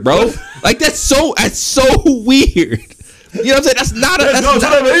weird, bro. Like that's so weird. You know what I'm saying? That's not a. That's No,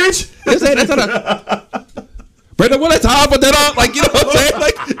 not, bitch. you know what I'm saying? That's not a. Brenda, what a time put that on? Like you know what I'm saying?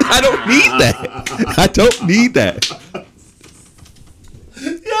 Like I don't need that. I don't need that.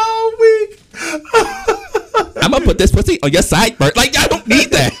 Yo, weak. I'm gonna put this pussy on your side first. Like I don't need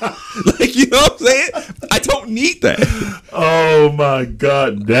that. Like you know what I'm saying? I don't need that. Oh my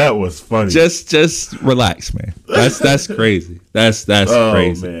god, that was funny. Just relax, man. That's crazy. That's oh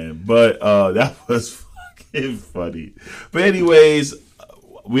crazy. man, but that was fucking funny. But anyways,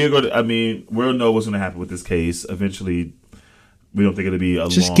 we're gonna. I mean, we'll know what's gonna happen with this case eventually. We don't think it'll be a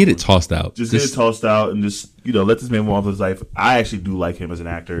Just long get it one. tossed out. Just get it tossed out and just let this man move on with his life. I actually do like him as an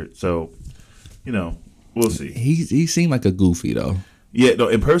actor, so we'll see. He seemed like a goofy though. Yeah, no,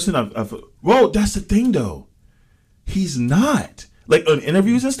 in person, well, that's the thing though. He's not like on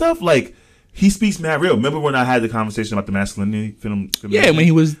interviews and stuff. Like he speaks mad real. Remember when I had the conversation about the masculinity film? Yeah, when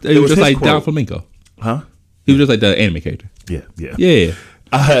he was It was just his like quote. Don Flamenco. Huh? He was just like the anime character. Yeah. Yeah.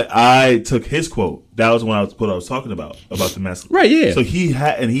 I took his quote. That was what I was talking about the masculinity. Right, yeah. So he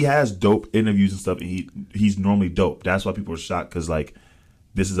has dope interviews and stuff. And he's normally dope. That's why people are shocked because like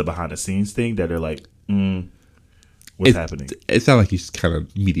this is a behind the scenes thing that they're like, what's happening? It sounds like he's kind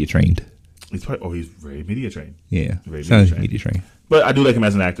of media trained. He's very media trained. Yeah. Very Sounds media like media trained. But I do like him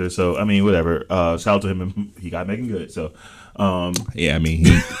as an actor, so I mean, whatever. Shout out to him. He got Megan Good, so Yeah, I mean,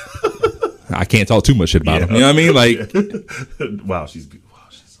 I can't talk too much shit about him. You know what I mean? Like, wow, she's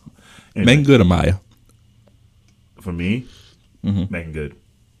anyway, Megan Good or Maya? for me. Megan Good.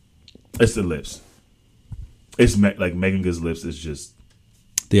 It's the lips. It's like Megan Good's lips is just.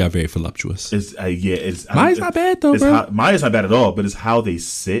 They are very voluptuous. It's It's Maya's not bad though, bro. Maya's not bad at all, but it's how they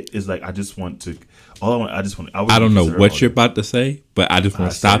sit. Is like I just want to. I don't know what you're about to say, but I just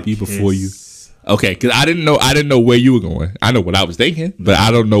want to stop you before you. Okay, because I didn't know where you were going. I know what I was thinking, but I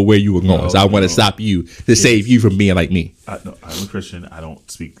don't know where you were going. So I want to stop you to save you from being like me. I'm a Christian. I don't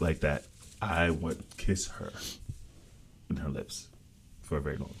speak like that. I would kiss her in her lips for a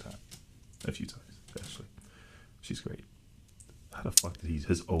very long time, a few times actually. She's great. How the fuck did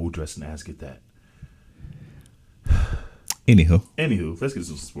his old dressing ass get that? Anywho, let's get to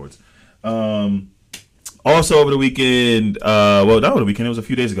some sports. Also over the weekend, well, not over the weekend. It was a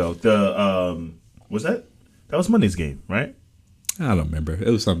few days ago. Was that was Monday's game, right? I don't remember. It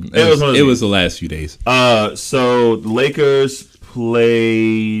was something. It was the last few days. So the Lakers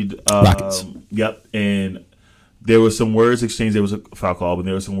played Rockets. Yep, and there was some words exchanged. There was a foul call, but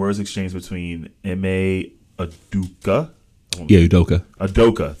there was some words exchanged between Ime Udoka. Yeah, Udoka.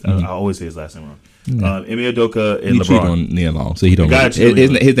 I always say his last name wrong. Ime Udoka and He cheated LeBron. on Nia Long, so he don't. guy cheated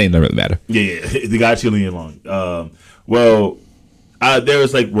on His name doesn't really matter. Yeah, the guy cheating along. There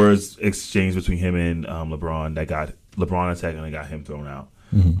was like words exchanged between him and LeBron that got LeBron attacked and got him thrown out.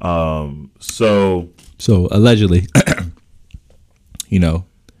 So allegedly,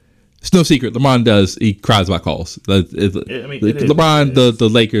 it's no secret. LeBron he cries about calls. it is. LeBron, the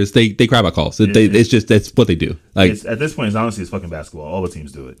Lakers, they cry about calls. It's just that's what they do. Like at this point, it's honestly it's fucking basketball. All the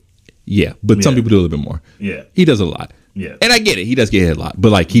teams do it. yeah, but some Yeah. people do a little bit more. Yeah, He does a lot. yeah. And I get it. He does get hit a lot,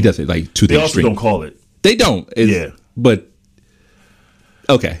 but like he does it like to They the also extreme. don't call it. They don't. Yeah. But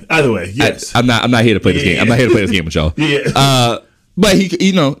okay. Either way, yes. I'm not here to play this game. I'm not here to play this game with y'all. Yeah.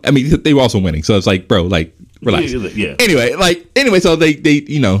 But they were also winning, so it's like, bro, like relax. Yeah. Anyway, so they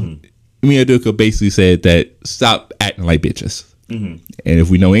Ime Udoka basically said that stop acting like bitches. And if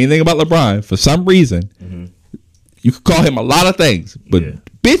we know anything about LeBron, for some reason, you could call him a lot of things, but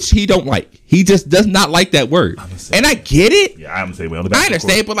bitch, he don't like. He just does not like that word. And I get it. Yeah, I'm the same way. On the I basketball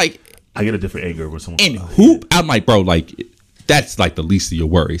understand, court, but like I get a different anger when someone. in hoop, I'm like, bro, like that's like the least of your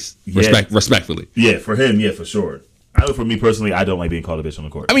worries. Respectfully. Yeah, for him, yeah, for sure. I know for me personally, I don't like being called a bitch on the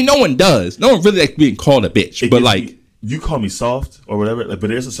court. I mean, no one does. No one really likes being called a bitch. It But gives like, me- you call me soft or whatever, but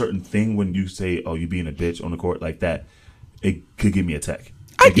there's a certain thing when you say, "Oh, you being a bitch on the court like that," it could give me a tech.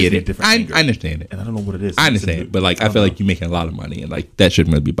 I It gives get me a it. different I anger. understand it. And I don't know what it is. I understand, but like I feel like you're making a lot of money, and like that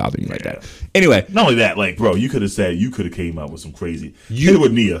shouldn't really be bothering you like that. Anyway, Not only that, like, bro, you could have came out with some crazy. Hit it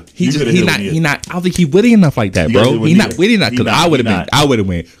with Nia. he You just coulda hit he it not with Nia. he not. I don't think he witty enough like that, You gotta hit bro. it with He not Nia. witty enough He because not, I would have he been not. I would have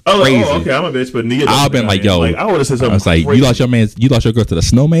went I was like, crazy. oh, okay, I'm a bitch, but Nia. I've been like, yo, like, I would have said I something. was like, crazy. you lost your girl to the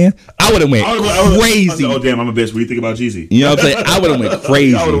snowman. I would have went I would've- crazy. oh damn, I'm a bitch. What do you think about Jeezy? You know what I'm saying? I would have went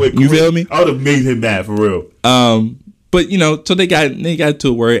crazy. I would've went You crazy. feel me? I would have made him mad for real. But you know, so they got to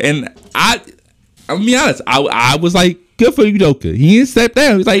a word, and I'm gonna be honest. I was like, good for you, Joker. He didn't step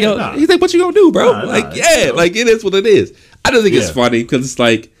down. He's like, yo, Nah. he's like, what you gonna do, bro? Nah, like, you yeah, know. like it is what it is. I just think it's Yeah. funny because it's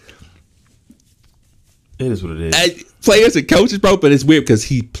like It is what it is. players and coaches, bro. But it's weird because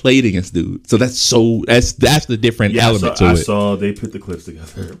he played against dude, so that's the different element to I it. saw they put the clips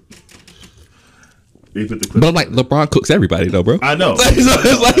together. They put the clips. But I'm like, LeBron cooks everybody though, bro. I know. So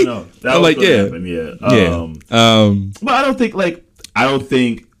it's like, I know. That I'm was like, gonna yeah, happen, yeah. yeah. But I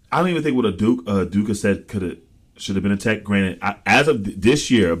don't even think what a Duke said should have been a tech. Granted, as of this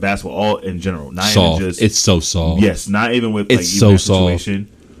year of basketball, all in general, not Soft. even just It's so soft. yes, not even with like It's even so that soft.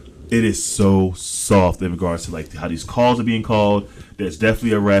 situation. It is so soft in regards to like how these calls are being called. There's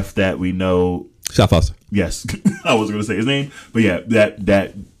definitely a ref that we know. Shot Foster. Yes, I wasn't going to say his name, but yeah,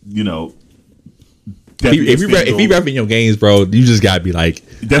 that you know. If he repping your games, bro, you just gotta be like,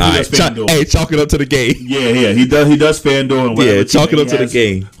 Definitely all does FanDuel. hey, chalk it up to the game. Yeah, he does FanDuel and whatever Yeah, chalk team it up he to the has-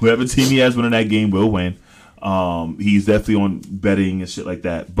 game. Whoever team he has winning that game will win. He's definitely on betting and shit like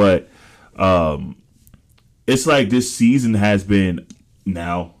that. But it's like this season has been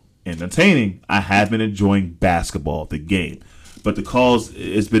now entertaining. I have been enjoying basketball, the game, but the calls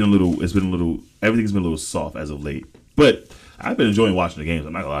everything's been a little soft as of late. But I've been enjoying watching the games.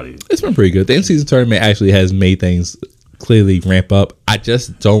 I'm not gonna lie to you. It's been pretty good. The in-season tournament actually has made things clearly ramp up. I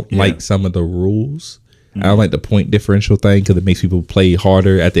just don't like some of the rules. I don't like the point differential thing because it makes people play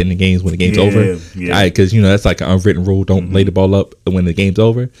harder at the end of games when the game's over. Yeah. Because that's like an unwritten rule. Don't lay the ball up when the game's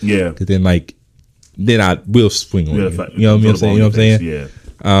over. Yeah. Because then I will swing on you. If You know what I'm saying? You know what I'm saying? Yeah.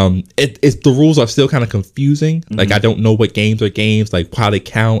 It's the rules are still kind of confusing. Mm-hmm. Like I don't know what games are games, like how they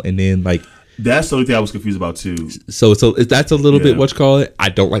count, and then like That's the only thing I was confused about too. so that's a little bit Yeah. what you call it. I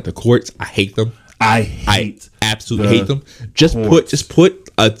don't like the courts. I hate them. I I hate absolutely the hate them. Just courts. put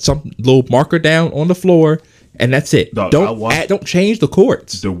some little marker down on the floor, and that's it. Dog, I Don't watched- don't change the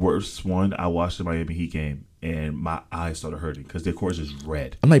courts. the worst one. I watched the Miami Heat game and my eyes started hurting because their court is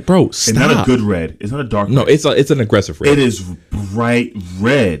red. I'm like, bro, It's not a stop. good red. It's not a dark No, red. it's an aggressive red. It is bright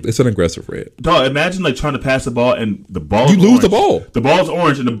red. It's an aggressive red. Dog, imagine like trying to pass the ball and the ball You is lose orange. the ball. The ball's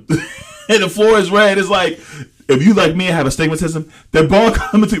orange and the and the floor is red. It's like if you like me and have astigmatism, the ball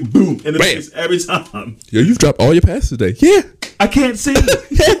coming to boom in the Bam. face every time. Yo, you've dropped all your passes today. Yeah. I can't see.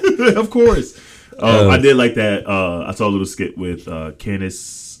 Of course. I did like that. I saw a little skit with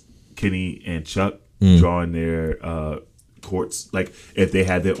Candace, Kenny, and Chuck drawing their courts. Like if they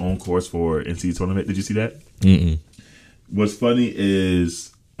had their own course for NCAA tournament. Did you see that? Mm-mm. What's funny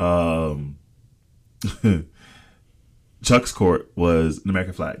is Chuck's court was an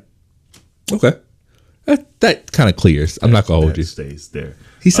American flag. Okay. That kind of clears. I'm not gonna hold That you. stays there.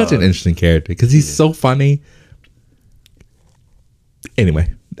 He's such an interesting character because he's so funny.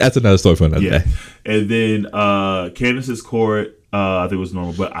 Anyway, that's another story for another Yeah. day. And then Candace's court, I think it was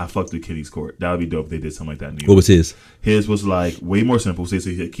normal, but I fucked with Kenny's court. That would be dope if they did something like that in New York. What was his? His was like way more simple. So he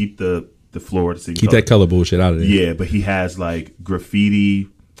said keep the floor. So Keep that color bullshit out of there. Yeah, but he has like graffiti,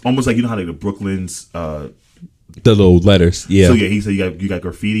 almost like you know how like the Brooklyn's. The little letters. Yeah. So yeah, he said you got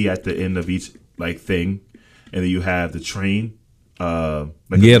graffiti at the end of each like thing, and then you have the train.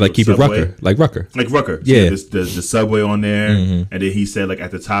 Like keep subway. it Rucker. Like Rucker. Like Rucker. So Yeah. the subway on there, and then he said like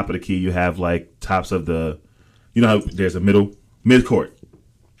at the top of the key you have like tops of the, you know how there's a mid court,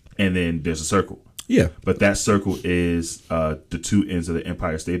 and then there's a circle. Yeah. But that circle is the two ends of the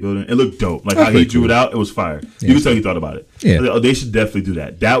Empire State Building. It looked dope. Like That's how he pretty drew cool. it out, it was fire. You could tell he thought about it. Yeah. I was like, oh, they should definitely do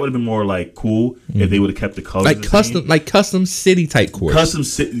that. That would have been more like cool if they would have kept the colors Like custom city type courts. custom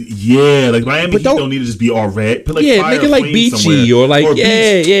city. Yeah, like Miami Heat don't- don't need to just be all red. Put like Yeah, fire make it like flames beachy somewhere. or like beach.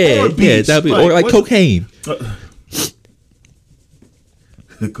 Or beach. yeah. That'd be or like what- cocaine.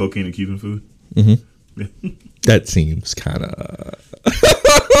 Cocaine and Cuban food. That seems kind of.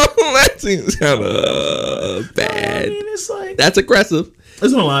 That seems kind of bad. I mean, it's like That's aggressive.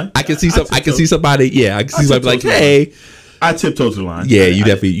 it's no lie. I can see I can see somebody. Yeah, I can see somebody like, tiptoed to the hey, I tiptoed to the line. yeah, I you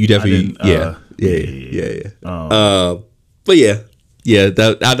definitely, didn't, yeah. But yeah.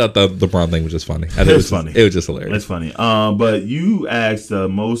 I thought the LeBron thing was just funny. I thought It was funny. It was just hilarious, That's funny. But you asked the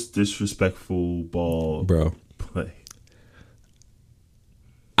most disrespectful ball bro. play.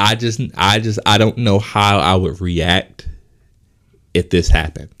 I don't know how I would react if this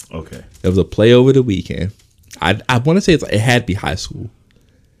happened. Okay. There was a play over the weekend. I want to say it had to be high school,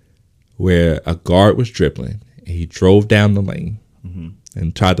 where a guard was dribbling and he drove down the lane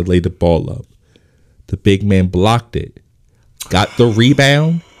and tried to lay the ball up. The big man blocked it, got the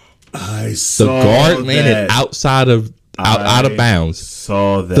rebound. I The saw guard landed that. outside of out of bounds.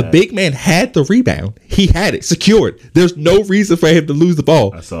 Saw that. The big man had the rebound. He had it secured. There's no reason for him to lose the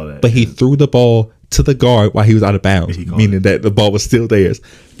ball. I saw that. But he threw the ball to the guard while he was out of bounds, He caught meaning that the ball was still theirs.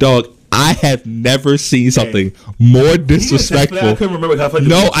 Dog, I have never seen something more disrespectful. I couldn't remember. I felt like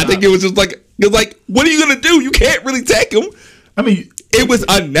No, it was I think it was just like, what are you gonna do? You can't really take him. I mean, It was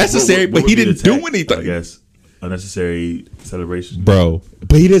unnecessary, what but he would be didn't the do tag? anything. I guess unnecessary celebration. Bro,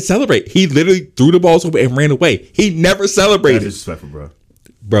 but he didn't celebrate. He literally threw the balls away and ran away. He never That's celebrated. disrespectful, bro.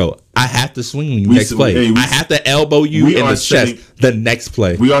 Bro, I have to swing you We next s- play. hey, we I s- have to elbow you we in are the chest setting- the next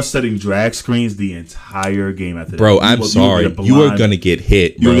play. We are setting drag screens the entire game after that. Bro, You I'm will- sorry. get a You are blind- gonna get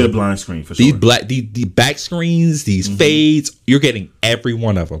hit, You'll bro. get a blind screen for sure. These back screens, these fades, you're getting every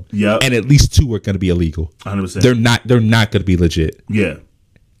one of them. Yep. And at least 2 are gonna be illegal. 100%. They're not gonna be legit. Yeah.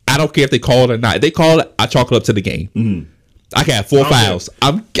 I don't care if they call it or not. If they call it, I chalk it up to the game. I can have 4 Okay. fouls.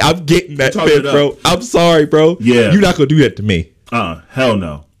 I'm getting that Chalk fifth, it up. bro. I'm sorry, bro. Yeah. You're not gonna do that to me. Hell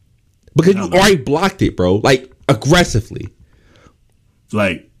no. Because you already blocked it, bro. Like aggressively.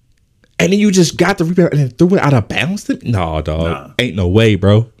 Like, And then you just got the rebound and then threw it out of bounds? No, dog. Nah. Ain't no way,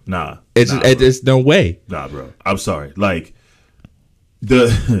 bro. nah. It's nah, just, bro. it's no way. Nah, bro. I'm sorry. Like,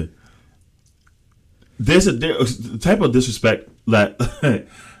 the there's the type of disrespect that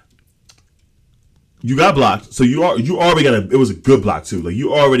you got blocked. So you already got it was a good block too. Like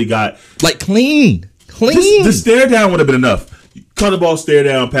you already got Like clean. the stare down would have been enough. You cut the ball, stare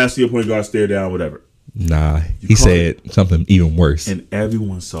down, pass to your point guard, stare down, whatever. Nah. He caught said something even worse. And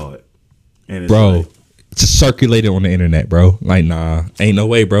everyone saw it. And it's Bro, like, just circulated on the internet, bro. Like, nah. Ain't no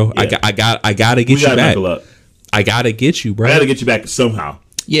way, bro. Yeah. I gotta we get you gotta back. knuckle up. I gotta get you, bro. I gotta get you back somehow.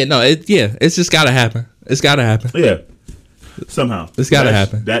 Yeah, no, it's just gotta happen. It's gotta happen. Yeah. Somehow. It's gotta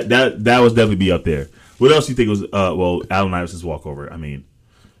That's- happen. That was definitely be up there. What else do you think was well, Allen Iverson's walkover? I mean,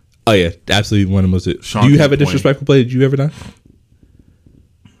 Oh yeah, absolutely one of the most. Sean Do you have a Kemp disrespectful play that you ever done?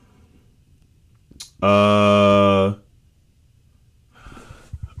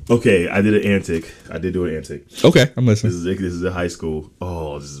 okay, I did an antic. I did do an antic. Okay, I'm listening. This is a high school.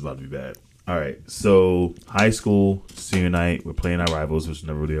 Oh, this is about to be bad. All right, so high school senior night, we're playing our rivals, which is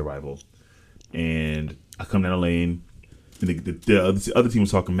never really a rival, and I come down the lane, and the other team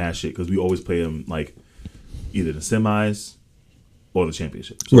was talking mad shit because we always play them like either the semis or the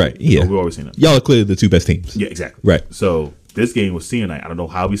championship. So, Right, yeah. so we're always seeing them. Y'all are clearly the 2 best teams. Yeah, exactly. Right. So this game was senior night. I don't know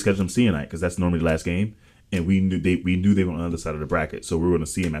how we scheduled them senior night because that's normally the last game, and we knew they were on the other side of the bracket, so we were going to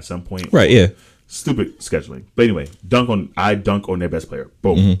see them at some point. Right, yeah. Stupid scheduling. But anyway, I dunk on their best player.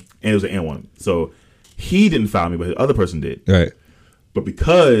 Boom. Mm-hmm. And it was an and one. So he didn't foul me, but the other person did. Right. But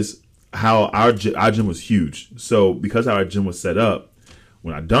because how our gym was huge, so because how our gym was set up,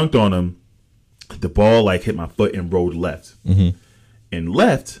 when I dunked on him, the ball like hit my foot and rolled left. Mm-hmm. And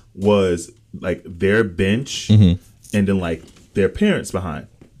left was like their bench Mm-hmm. and then like their parents behind.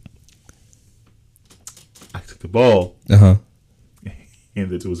 I took the ball, Uh-huh.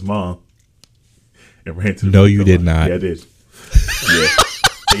 handed it to his mom, and ran to the No, front you door. did not. Yeah, I did. Yeah.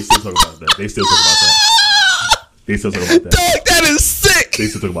 They still talk about that. They still talk about that. They still talk about that. Dog, that is sick. They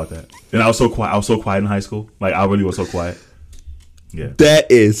still talk about that. And I was so quiet. I was so quiet in high school. Like I really was so quiet. Yeah. That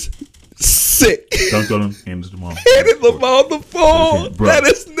is sick. Dunked on him, handed it to the mom. Handed the ball the ball. Bro. That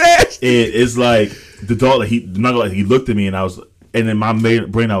is nasty. It's like the dog. Like he looked at me, and in my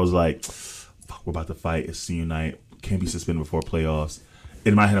brain, I was like, "Fuck, we're about to fight. It's senior night. Can't be suspended before playoffs."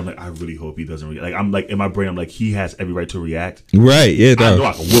 In my head, I'm like, I really hope he doesn't react. Like I'm like in my brain, I'm like, he has every right to react. Right, yeah, I know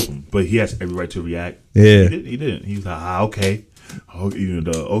dog. I can whoop him, but he has every right to react. Yeah. He didn't. He was like, okay.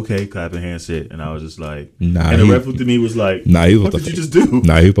 Okay, clapping hand shit. And I was just like, Nah, and the he- ref looked at me was like, Nah, he was what supposed did to- you just do?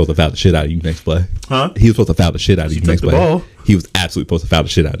 Nah, he was supposed to foul the shit out of you next play. Huh? He was supposed to foul the shit out of you took next the play. ball. He was absolutely supposed to foul the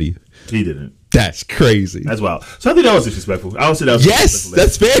shit out of you. He didn't. That's crazy. That's wild. So I think that was disrespectful. I would say that was Yes, disrespectful.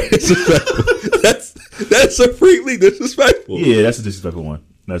 that's very disrespectful. that's supremely disrespectful. Yeah, that's a disrespectful one.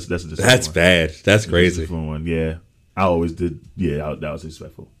 That's a disrespectful That's one. bad. That's crazy. Disrespectful one. Yeah, I always did. Yeah, that was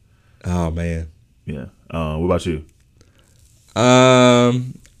disrespectful. Oh man. Yeah. What about you?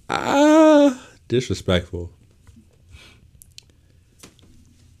 Disrespectful.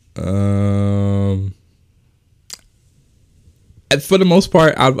 For the most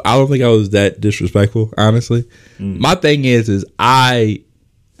part, I don't think I was that disrespectful, honestly. My thing is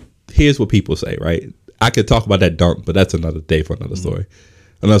here's what people say, right? I could talk about that dunk, but that's another day for another story.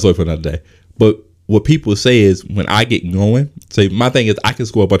 Another story for another day. But what people say is when I get going. So my thing is I can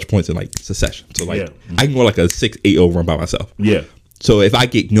score a bunch of points in like succession. So like I can go like a 6-8 run by myself. Yeah. So if I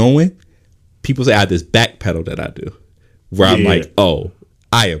get going, people say I have this back pedal that I do, where I'm like, oh,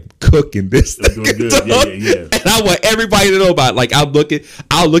 I am cooking this thing. Doing good. Yeah. And I want everybody to know about it. Like I'll look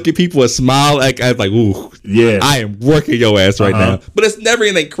at people and smile like I'm like, ooh, Yeah. I am working your ass right now. But it's never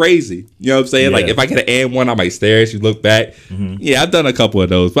anything crazy. You know what I'm saying? Like Yeah. if I get an and one, I might stare as you look back. Yeah, I've done a couple of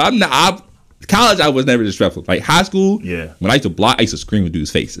those, but college I was never disrespectful. Like high school, when I used to block, I used to scream with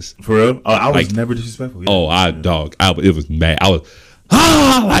dudes' faces. For real? Oh, I was Like- never disrespectful. Yeah. Oh, it was mad. I was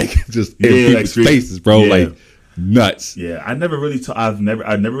like just in Yeah, people's like, faces, bro. yeah. Like nuts. Yeah, I never really I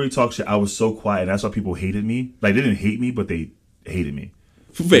never really talked shit. I was so quiet. That's why people hated me. Like they didn't hate me, but they hated me.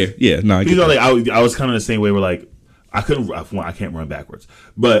 Fair. Yeah, no, I get You know, that. like I was kind of the same way where like I can't run backwards,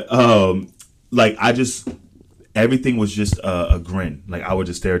 but like I just everything was just a grin. Like I would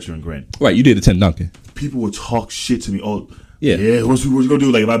just stare at you and grin. Right, you did a 10 dunking. People would talk shit to me. Oh, Yeah. What you gonna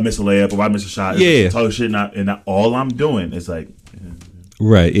do? Like if I miss a layup or if I miss a shot, Yeah. talk shit. And all I'm doing is like,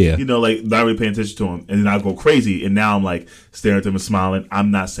 Right, yeah. you know, like not really paying attention to them, and then I go crazy. And now I'm like staring at them and smiling.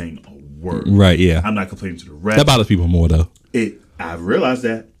 I'm not saying a word. Right, yeah. I'm not complaining to the ref. That bothers people more though. I realized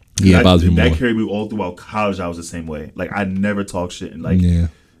that. Yeah, it bothers me that more. carried me all throughout college. I was the same way. Like I never talk shit in Yeah.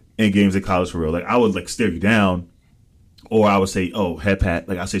 in games in college for real. Like I would like stare you down, or I would say, "Oh, head pat."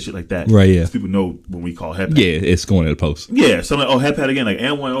 Like I say shit like that. Right, yeah. 'Cause people know when we call head pat. Yeah, it's going to the post. Yeah. So I'm like, "Oh, head pat again." Like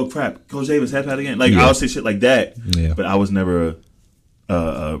and one, oh crap, Coach Davis head pat again. Like Yeah. I would say shit like that. Yeah. But I was never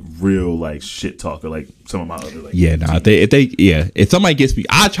a real like shit talker like some of my other like. Yeah, no. If somebody gets me,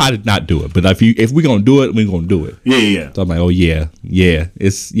 I try to not do it. But if we're gonna do it, we're gonna do it. Yeah. So I'm like, oh yeah. It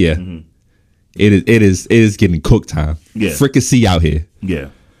is getting cook time. Yeah. Fricassee out here. Yeah.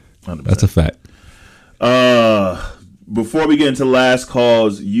 100%. That's a fact. Before we get into last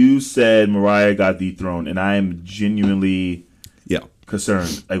calls, you said Mariah got dethroned, and I am genuinely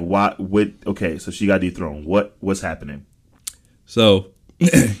concerned. Like, okay, so she got dethroned. What's happening? So,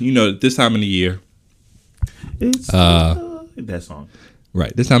 this time of the year, It's that song.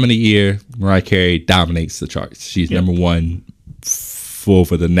 right? This time of the year, Mariah Carey dominates the charts. She's number one for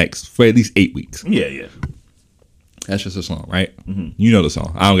at least 8 weeks. Yeah. That's just a song, right? You know the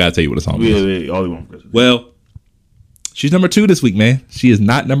song. I don't gotta tell you what the song is. Yeah, all we want for Christmas. Well, she's number 2 this week, man. She is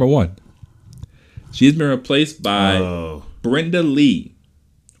not number 1. She has been replaced by Brenda Lee,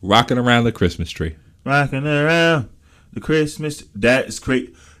 "Rocking Around the Christmas Tree." Rocking around the Christmas. That is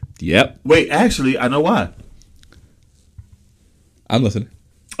great. Yep, Wait, actually, I know why. I'm listening.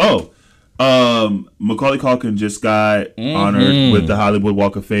 Macaulay Culkin just got honored with the Hollywood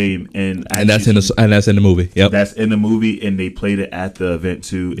Walk of Fame, and That's in the movie. Yep. That's in the movie, and they played it at the event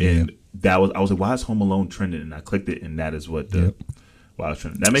too. And I was like, why is Home Alone trending? And I clicked it, and that is what why I was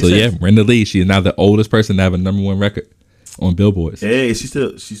trending. That makes So sense. yeah, Brenda Lee. She is now the oldest person to have a number 1 record on Billboards. Hey, she's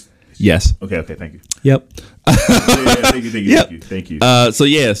Yes. okay. Thank you. Yep. Thank you.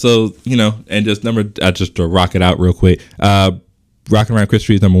 And just to rock it out real quick. Rockin' Around Christmas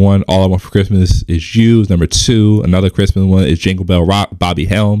Tree is number 1. All I Want for Christmas Is You is number 2. Another Christmas one is Jingle Bell Rock, Bobby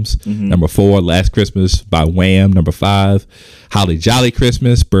Helms. Number 4, Last Christmas by Wham. Number 5, Holly Jolly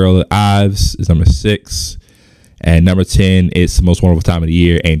Christmas, Burl Ives is number 6. And number 10, It's the Most Wonderful Time of the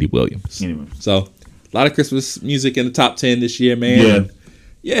Year, Andy Williams. Anyway. So a lot of Christmas music in the top 10 this year, man.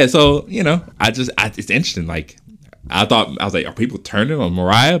 Yeah. So, it's interesting. Like, I was like, are people turning on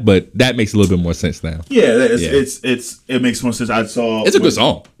Mariah? But that makes a little bit more sense now. Yeah, it makes more sense. I saw It's a good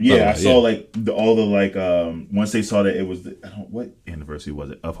song. Yeah, I saw all the once they saw that it was what anniversary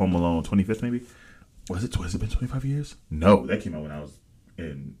was it of Home Alone 25th maybe? Was it been 25 years? No, that came out when I was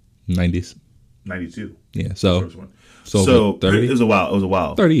in 90s. 92. Yeah. So First one. So 30? it was a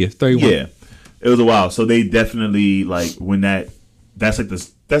while. 30 years, 31. Yeah, it was a while. So they definitely like when that's like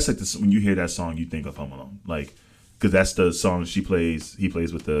this when you hear that song you think of Home Alone, like because that's the song he plays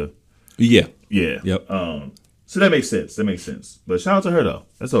with the Yeah. Yep. So that makes sense. But shout out to her though.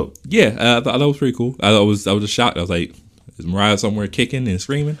 That's dope. Yeah, I thought that was pretty cool. I was just shocked. I was like, is Mariah somewhere kicking and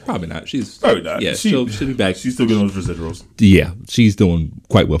screaming? Probably not. She's Probably not. Yeah, she'll be back. She's still getting those residuals. Yeah, she's doing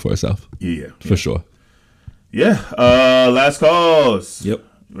quite well for herself. Yeah. For sure. Yeah. Last calls. Yep.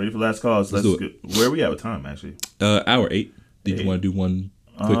 Ready for last calls? Let's do it. Where are we at with time actually? Hour 8. Did you want to do one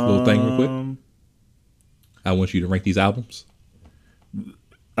quick little thing real quick? I want you to rank these albums.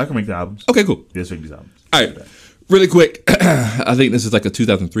 I can make the albums. Okay, cool. Let's rank these albums. All right, really quick. I think this is like a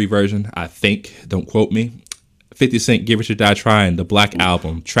 2003 version. I think. Don't quote me. 50 Cent, Give It Your Die Trying, the Black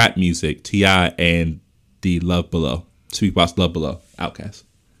Album, Trap Music, T.I., and the Love Below. Sweetbox Love Below, Outkast.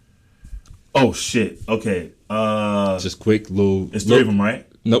 Oh shit. Okay. Just quick little. It's 3 of them, right?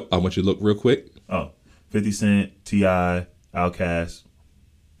 Nope. I want you to look real quick. Oh, 50 Cent, T.I., Outkast.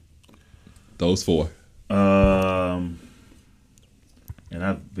 Those 4. And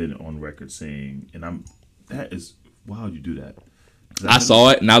I've been on record saying, that is, why would you do that? I saw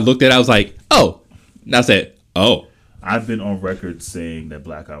it and I looked at it. I was like, oh. And I said, oh. I've been on record saying that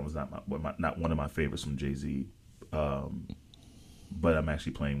Black Album was not one of my favorites from Jay-Z. But I'm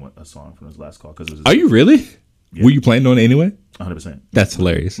actually playing a song from his last call. Are you really? Yeah. Were you planning on it anyway? 100%. That's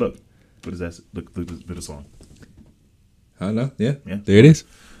hilarious. Look, what is that? Look at this bit of song. I don't know. Yeah. Yeah. There it is.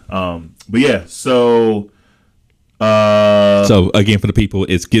 But yeah, so again, for the people,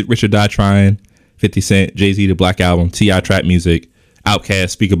 it's Get Rich or Die Trying, 50 Cent, Jay-Z, The Black Album, T.I. Trap Music, Outkast,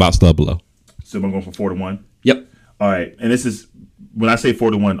 Speak About Slub Below. So I'm going for 4 to 1. Yep. All right, and this is when I say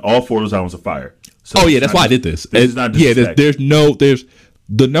 4 to 1, all 4 of those albums are fire. So that's why I did this. This is not disrespect. There's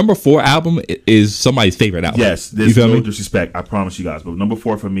the number 4 album is somebody's favorite album. Yes, there's no disrespect. I promise you guys. But number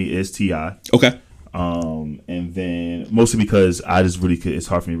 4 for me is T.I. Okay. And then mostly because I just really it's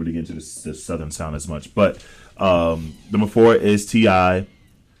hard for me to really get into the Southern sound as much. But number 4 is T.I.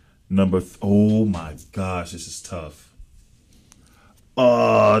 Oh my gosh, this is tough.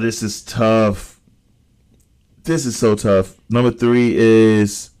 Oh, this is tough. This is so tough. Number 3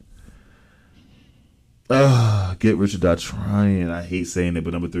 is Get Rich or Die Trying. I hate saying it,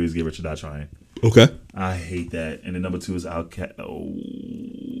 but number 3 is Get Rich or Die Trying. Okay. I hate that. And then number 2 is Outkast.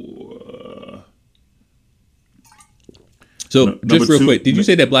 So just real quick, did you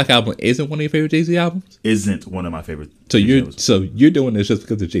say that Black Album isn't one of your favorite Jay-Z albums? Isn't one of my favorite. So you're doing this just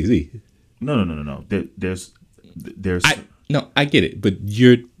because of Jay-Z? No. There's. I get it, but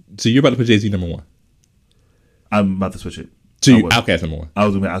you're about to put Jay-Z number 1. I'm about to switch it. So you Outkast number 1. I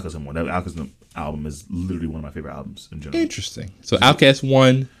was doing Outkast number 1. That Outkast album is literally one of my favorite albums in general. Interesting. So Outkast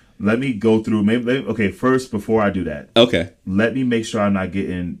 1. Let me go through. Okay. First, before I do that, okay. Let me make sure I'm not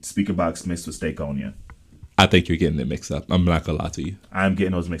getting Speaker Box mixed with Stankonia. I think you're getting it mixed up. I'm not gonna lie to you. I'm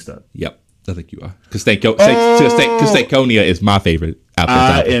getting those mixed up. Yep, I think you are. Because Stankonia is my favorite Outkast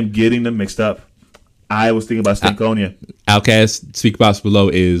album. I am getting them mixed up. I was thinking about Stankonia. Outkast, Speak Box Below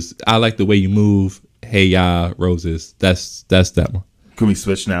is I Like the Way You Move. Hey Ya, Roses. That's that one. Can we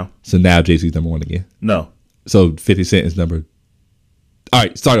switch now? So now Jay-Z's number 1 again. No. So 50 Cent is number. All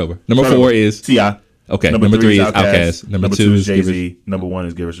right, start over. Number 4 is T.I. Okay. Number 3 is Outkast. Number 2 is Jay-Z. Number 1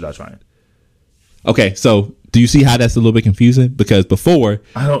 is Get Rich or Die Trying. Okay, so do you see how that's a little bit confusing? Because before,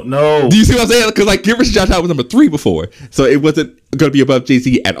 I don't know. Do you see what I'm saying? Because like Get Rich or Die Trying was number 3 before, so it wasn't going to be above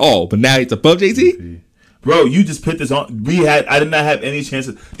Jay-Z at all. But now it's above Jay-Z. Bro, you just put this on. I did not have any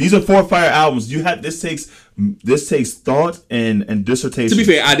chances. These are 4 fire albums. You had this takes thought and dissertation. To be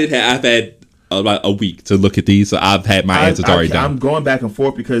fair, I've had about a week to look at these, so I've had my answers already done. I'm going back and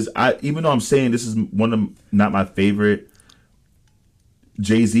forth because even though I'm saying this is one of not my favorite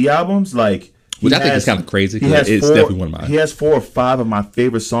Jay-Z albums, like. Which I think is kind of crazy because it's definitely one of mine. He has 4 or 5 of my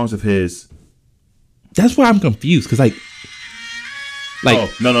favorite songs of his. That's why I'm confused because like.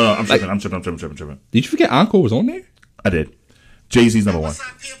 Oh no! I'm tripping. Did you forget Encore was on there? I did. Jay-Z's number 1.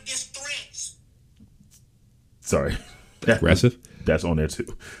 Sorry, aggressive. That's on there too.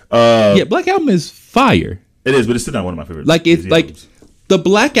 Yeah, Black Album is fire. It is, but it's still not one of my favorites. Like it's like albums. The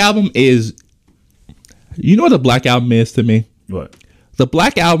Black Album is. You know what the Black Album is to me? What? The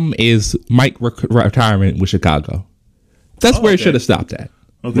Black Album is Mike retirement with Chicago. That's where it should have stopped at.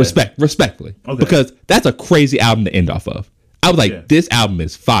 Okay. Respectfully, because that's a crazy album to end off of. I was like, this album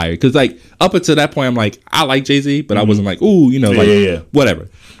is fire. Because, like, up until that point, I'm like, I like Jay-Z, but I wasn't like, ooh, whatever.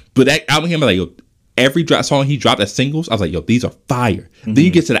 But that album, I'm like, yo, every song he dropped as singles, I was like, yo, these are fire. Then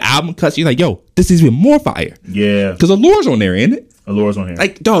you get to the album cuts, you're like, yo, this is even more fire. Yeah. Because Allure's on there, ain't it? Allura's on here.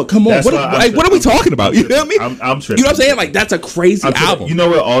 Like, dog, come on. What are we talking about? You know what I mean? I'm tripping. You know what I'm saying? Like, that's a crazy album. You know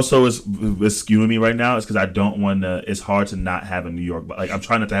what also is skewing me right now? Is because I don't want to, it's hard to not have a New York, like, I'm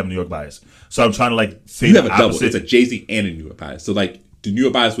trying not to have a New York bias. So I'm trying to, like, say you have a double. It's a Jay-Z and a New York bias. So, like, the New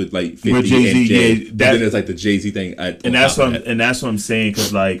York bias with, like, 50 with Jay-Z, and Jay, then there's, like, the Jay-Z thing. And that's what I'm saying,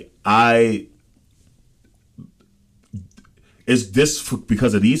 because, like, it's this,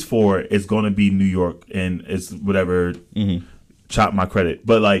 because of these 4, it's going to be New York, and it's whatever, chop my credit.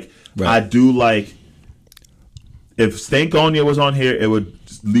 But, like, I do like, if Stankonia was on here, it would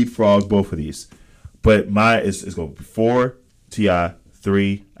leapfrog both of these. But it's going to be 4 T.I.,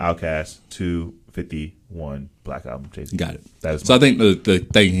 3 Outkast, 2 50, 1 Black Album. Jay-Z. Got it. So I think the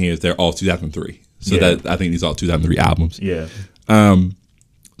thing here is they're all 2003. So that I think these are all 2003 albums. Yeah.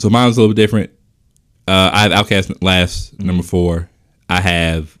 So mine's a little bit different. I have Outkast last, number 4. I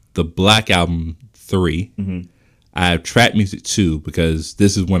have the Black Album 3. I have Trap Music 2 because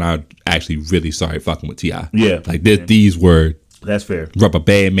this is when I actually really started fucking with T.I. Yeah. Like these were That's fair. Rubber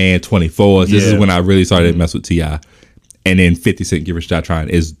Band Man, 24. This is Yeah. when I really started to mess with T.I. And then 50 Cent, Give It a Shot Trying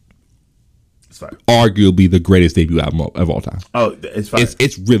is It's fire. arguably the greatest debut album of all time. Oh, it's fire.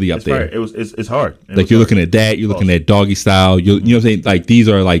 It's really up It's there. fire. It's hard. Like you're looking at that, you're looking at Doggy Style, you know what I'm saying? Like these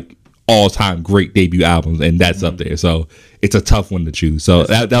are like all time great debut albums, and that's up there. So it's a tough one to choose. So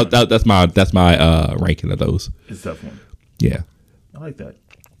that's my ranking of those. It's a tough one. Yeah. I like that.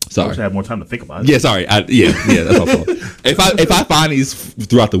 I Sorry. wish I had more time to think about it. Yeah, sorry. Yeah, that's my fault. If I find these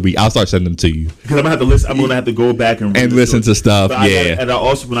throughout the week, I'll start sending them to you. Because I'm gonna have to listen. I'm gonna have to go back and listen to stuff. But Yeah. and I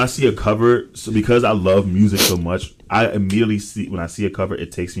also, when I see a cover, so because I love music so much, I immediately see, when I see a cover,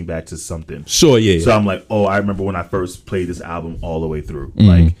 it takes me back to something. Sure, yeah. So I'm like, oh, I remember when I first played this album all the way through,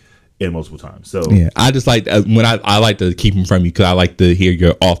 like, in multiple times. So Yeah, I just like when I like to keep them from you because I like to hear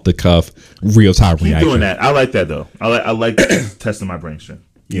your off the cuff, real time keep reaction. doing that. I like that though. I like testing my brain strength.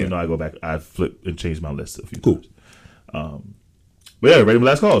 Even though I go back, I flip and change my list a few times. But yeah, ready for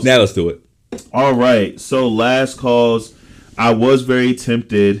last calls. Now let's do it. All right. So last calls, I was very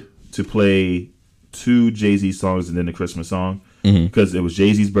tempted to play 2 Jay-Z songs and then the Christmas song because it was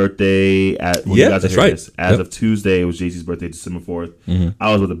Jay-Z's birthday. Yeah, that's right. As of Tuesday, it was Jay-Z's birthday, December 4th.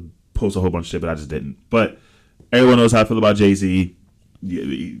 I was about to post a whole bunch of shit, but I just didn't. But everyone knows how I feel about Jay-Z.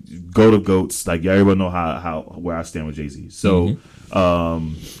 Goat of goats. Like, everyone know how where I stand with Jay-Z. So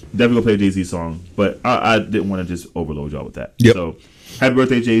definitely go play a Jay-Z song. But I didn't want to just overload y'all with that. Yep. So happy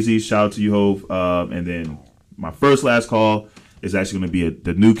birthday, Jay-Z. Shout out to you, Hov. And then my last call is actually going to be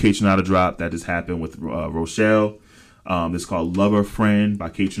the new Kate Trinata drop that just happened with Rochelle. This is called Lover Friend by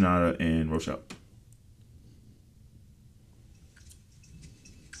Kate Trinata and Rochelle.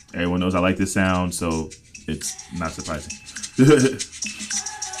 Everyone knows I like this sound, so it's not surprising.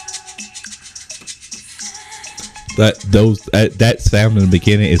 That sound in the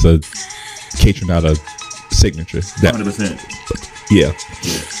beginning is a Kate Trinata signature. 100%. Yeah.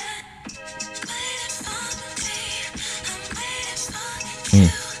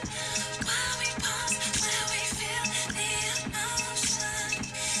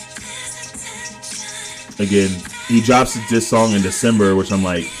 Again, he drops this song in December, which I'm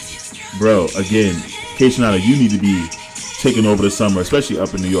like, bro, again, Kate Trinata, you need to be taking over the summer, especially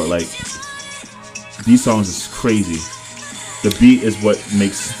up in New York. Like, these songs is crazy. The beat is what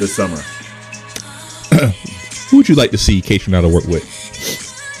makes the summer. Who would you like to see Kate Trinata work with?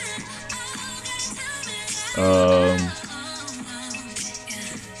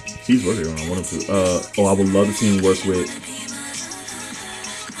 He's working on one of two. I would love to see him work with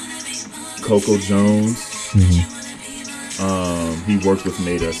Coco Jones. He worked with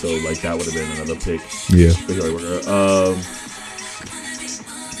Nada, so like that would have been another pick. Yeah.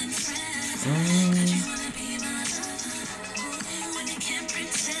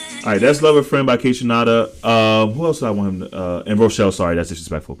 All right, that's Lover Friend by Kate Trinata. Who else do I want him to, and Rochelle, sorry, that's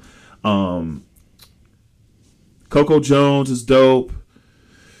disrespectful. Coco Jones is dope.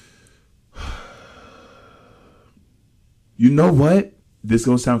 You know what? This is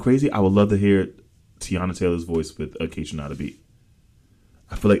going to sound crazy. I would love to hear Tiana Taylor's voice with a Kate Trinata beat.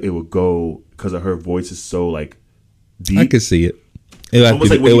 I feel like it would go, because of her voice is so like deep. I could see it. It would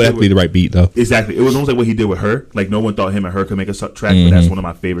have to be the right beat, though. Exactly. It was almost like what he did with her. Like, no one thought him and her could make a track, but that's one of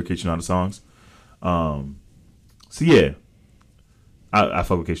my favorite Kate Trinata songs. So, yeah. I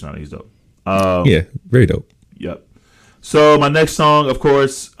fuck with Kate Trinata. He's dope. Yeah, very dope. Yep. So, my next song, of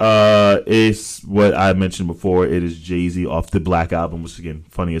course, is what I mentioned before. It is Jay-Z off the Black Album, which, again,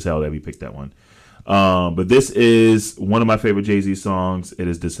 funny as hell that we picked that one. But this is one of my favorite Jay-Z songs. It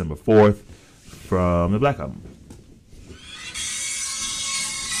is December 4th from the Black Album.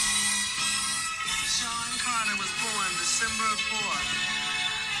 Sean Carter was born December 4th,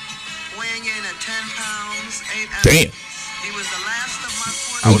 weighing in at 10 pounds, 8 ounces. Damn. He was the last of my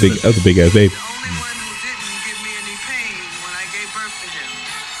four That was a big ass baby. the only one who didn't give me any pain when I gave birth to him.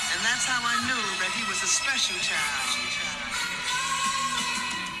 And that's how I knew that he was a special child.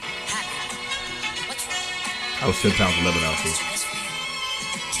 I was 10 pounds, 11 ounces.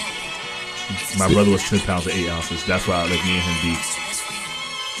 My brother was 10 pounds, 8 ounces. That's why like me and him beat.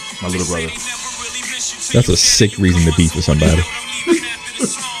 My little brother. That's a sick reason to beef with somebody.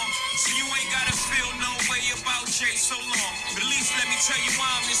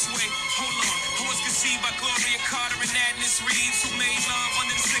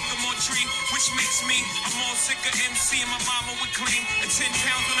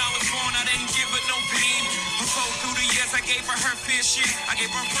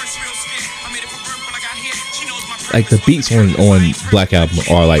 Like the beats on Black Album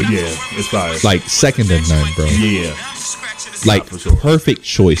are like Yeah, it's fire. like second to none, bro. Yeah. Like for sure. perfect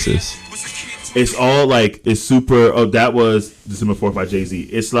choices. It's all like it's super. Oh, that was December 4th by Jay-Z.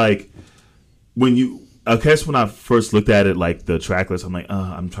 It's like when you. I guess when I first looked at it, like the track list, I'm like,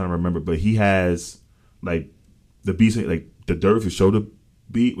 I'm trying to remember, but he has like the beats, like the Dirt Off Your Shoulder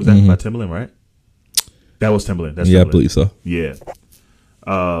beat. Was that by Timbaland, right? That was Timbaland. That's Yeah, Timbaland. I believe so. Yeah.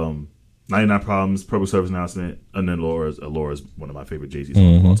 99 Problems, Purple Service Announcement, and then Laura's one of my favorite Jay-Z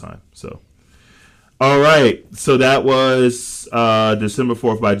songs of all time. So, all right. So that was December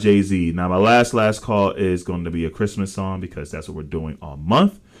 4th by Jay-Z. Now, my last call is going to be a Christmas song because that's what we're doing all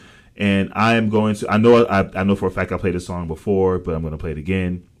month. And I am going to, I know for a fact I played this song before, but I'm going to play it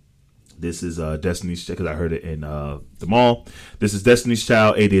again. This is Destiny's Child, because I heard it in the mall. This is Destiny's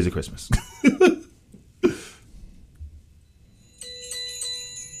Child, 8 Days of Christmas.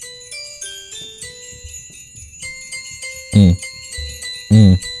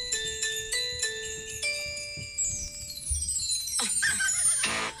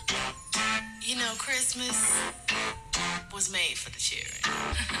 You know, Christmas was made for the children.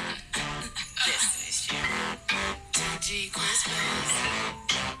 Destiny's Child. G Christmas.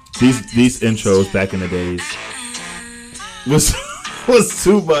 These intros back in the days was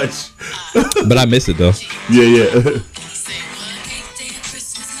too much. But I miss it though. Yeah. Say what? 8th day of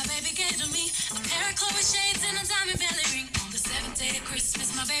Christmas, my baby gave to me a pair of Chloe shades and a diamond belly ring. On the 7th day of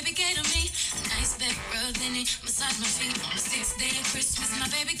Christmas, my baby gave to me a nice back rub, then he massaged my feet. On the 6th day of Christmas, my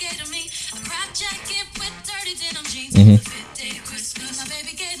baby gave to me a crop jacket with dirty denim jeans. On the 5th day of Christmas, my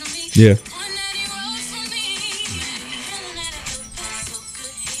baby gave to me Yeah. one that he wrote for me. Feeling that it felt so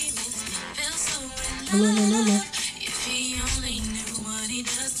good, he makes me feel so in love. If he only knew what he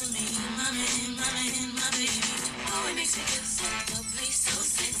does to me, my man, my baby. Oh, it makes me feel so lovely, so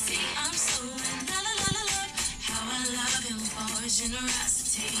sexy. I'm so in love. How I love him for his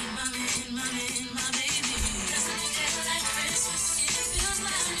generosity, my man, my baby. Doesn't it feel like Christmas? It feels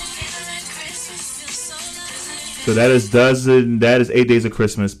like Christmas. Feels so lovely. So that is 8 Days of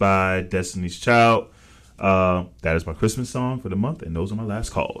Christmas by Destiny's Child. That is my Christmas song for the month, and those are my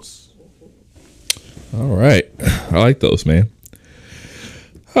last calls. All right. I like those, man.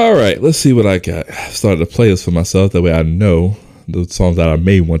 All right. Let's see what I got. I started a playlist for myself. That way I know the songs that I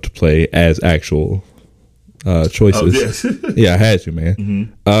may want to play as actual choices. Oh, yes. Yeah, I had you,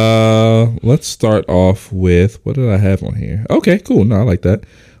 man. Let's start off with, what did I have on here? Okay, cool. No, I like that.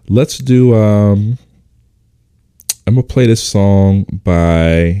 Let's do, I'm going to play this song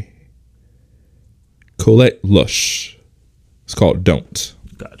by Colette Lush. It's called Don't.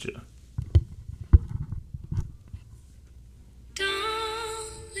 Gotcha.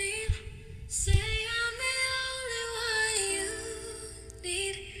 Don't leave. Say I'm the only one you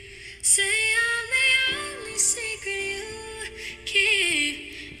need. Say I'm the only secret you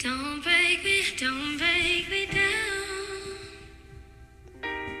keep. Don't break me down.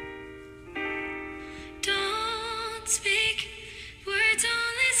 Don't speak. Words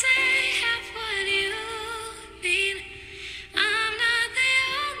only say half what you mean. I'm not the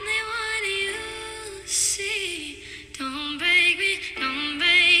only one you see. Don't break me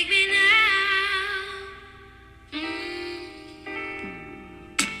now.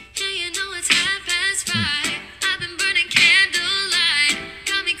 Yeah, you know it's 5:30. I've been burning candlelight.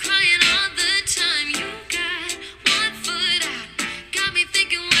 Got me crying all the time. You got one foot out. Got me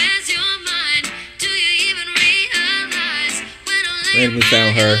thinking, where's your mind? Do you even realize when I'm laying Randomly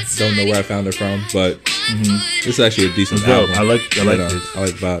found her. Don't know where I found her from, but this is actually a decent Dope. album. I like You know, this. I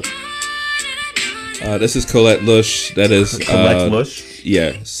like the vibe. This is Colette Lush. That is Colette Lush?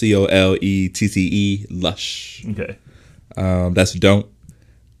 Yeah, Colettee Lush. Okay. That's Don't.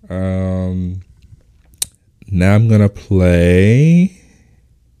 Now I'm gonna play.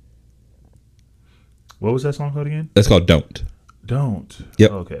 What was that song called again? That's called Don't. Don't.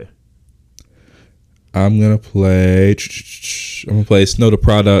 Yep. Okay. I'm gonna play. Snow the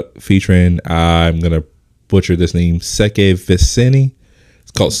Product featuring. I'm gonna butcher this name. Seke Viceni.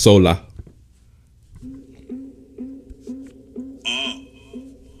 It's called Sola.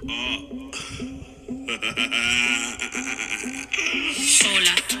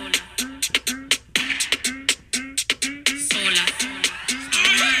 Sola.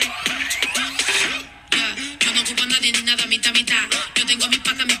 Yo no ocupo a nadie ni nada, mitad. Yo tengo mi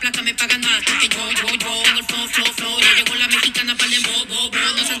placa, me pagan más. Porque yo, tengo el flow. Ya llegó la mexicana para el bobo,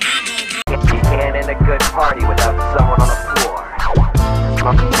 no seas bobo. You can't end a good party without someone on the floor.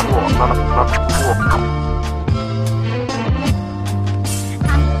 On the floor.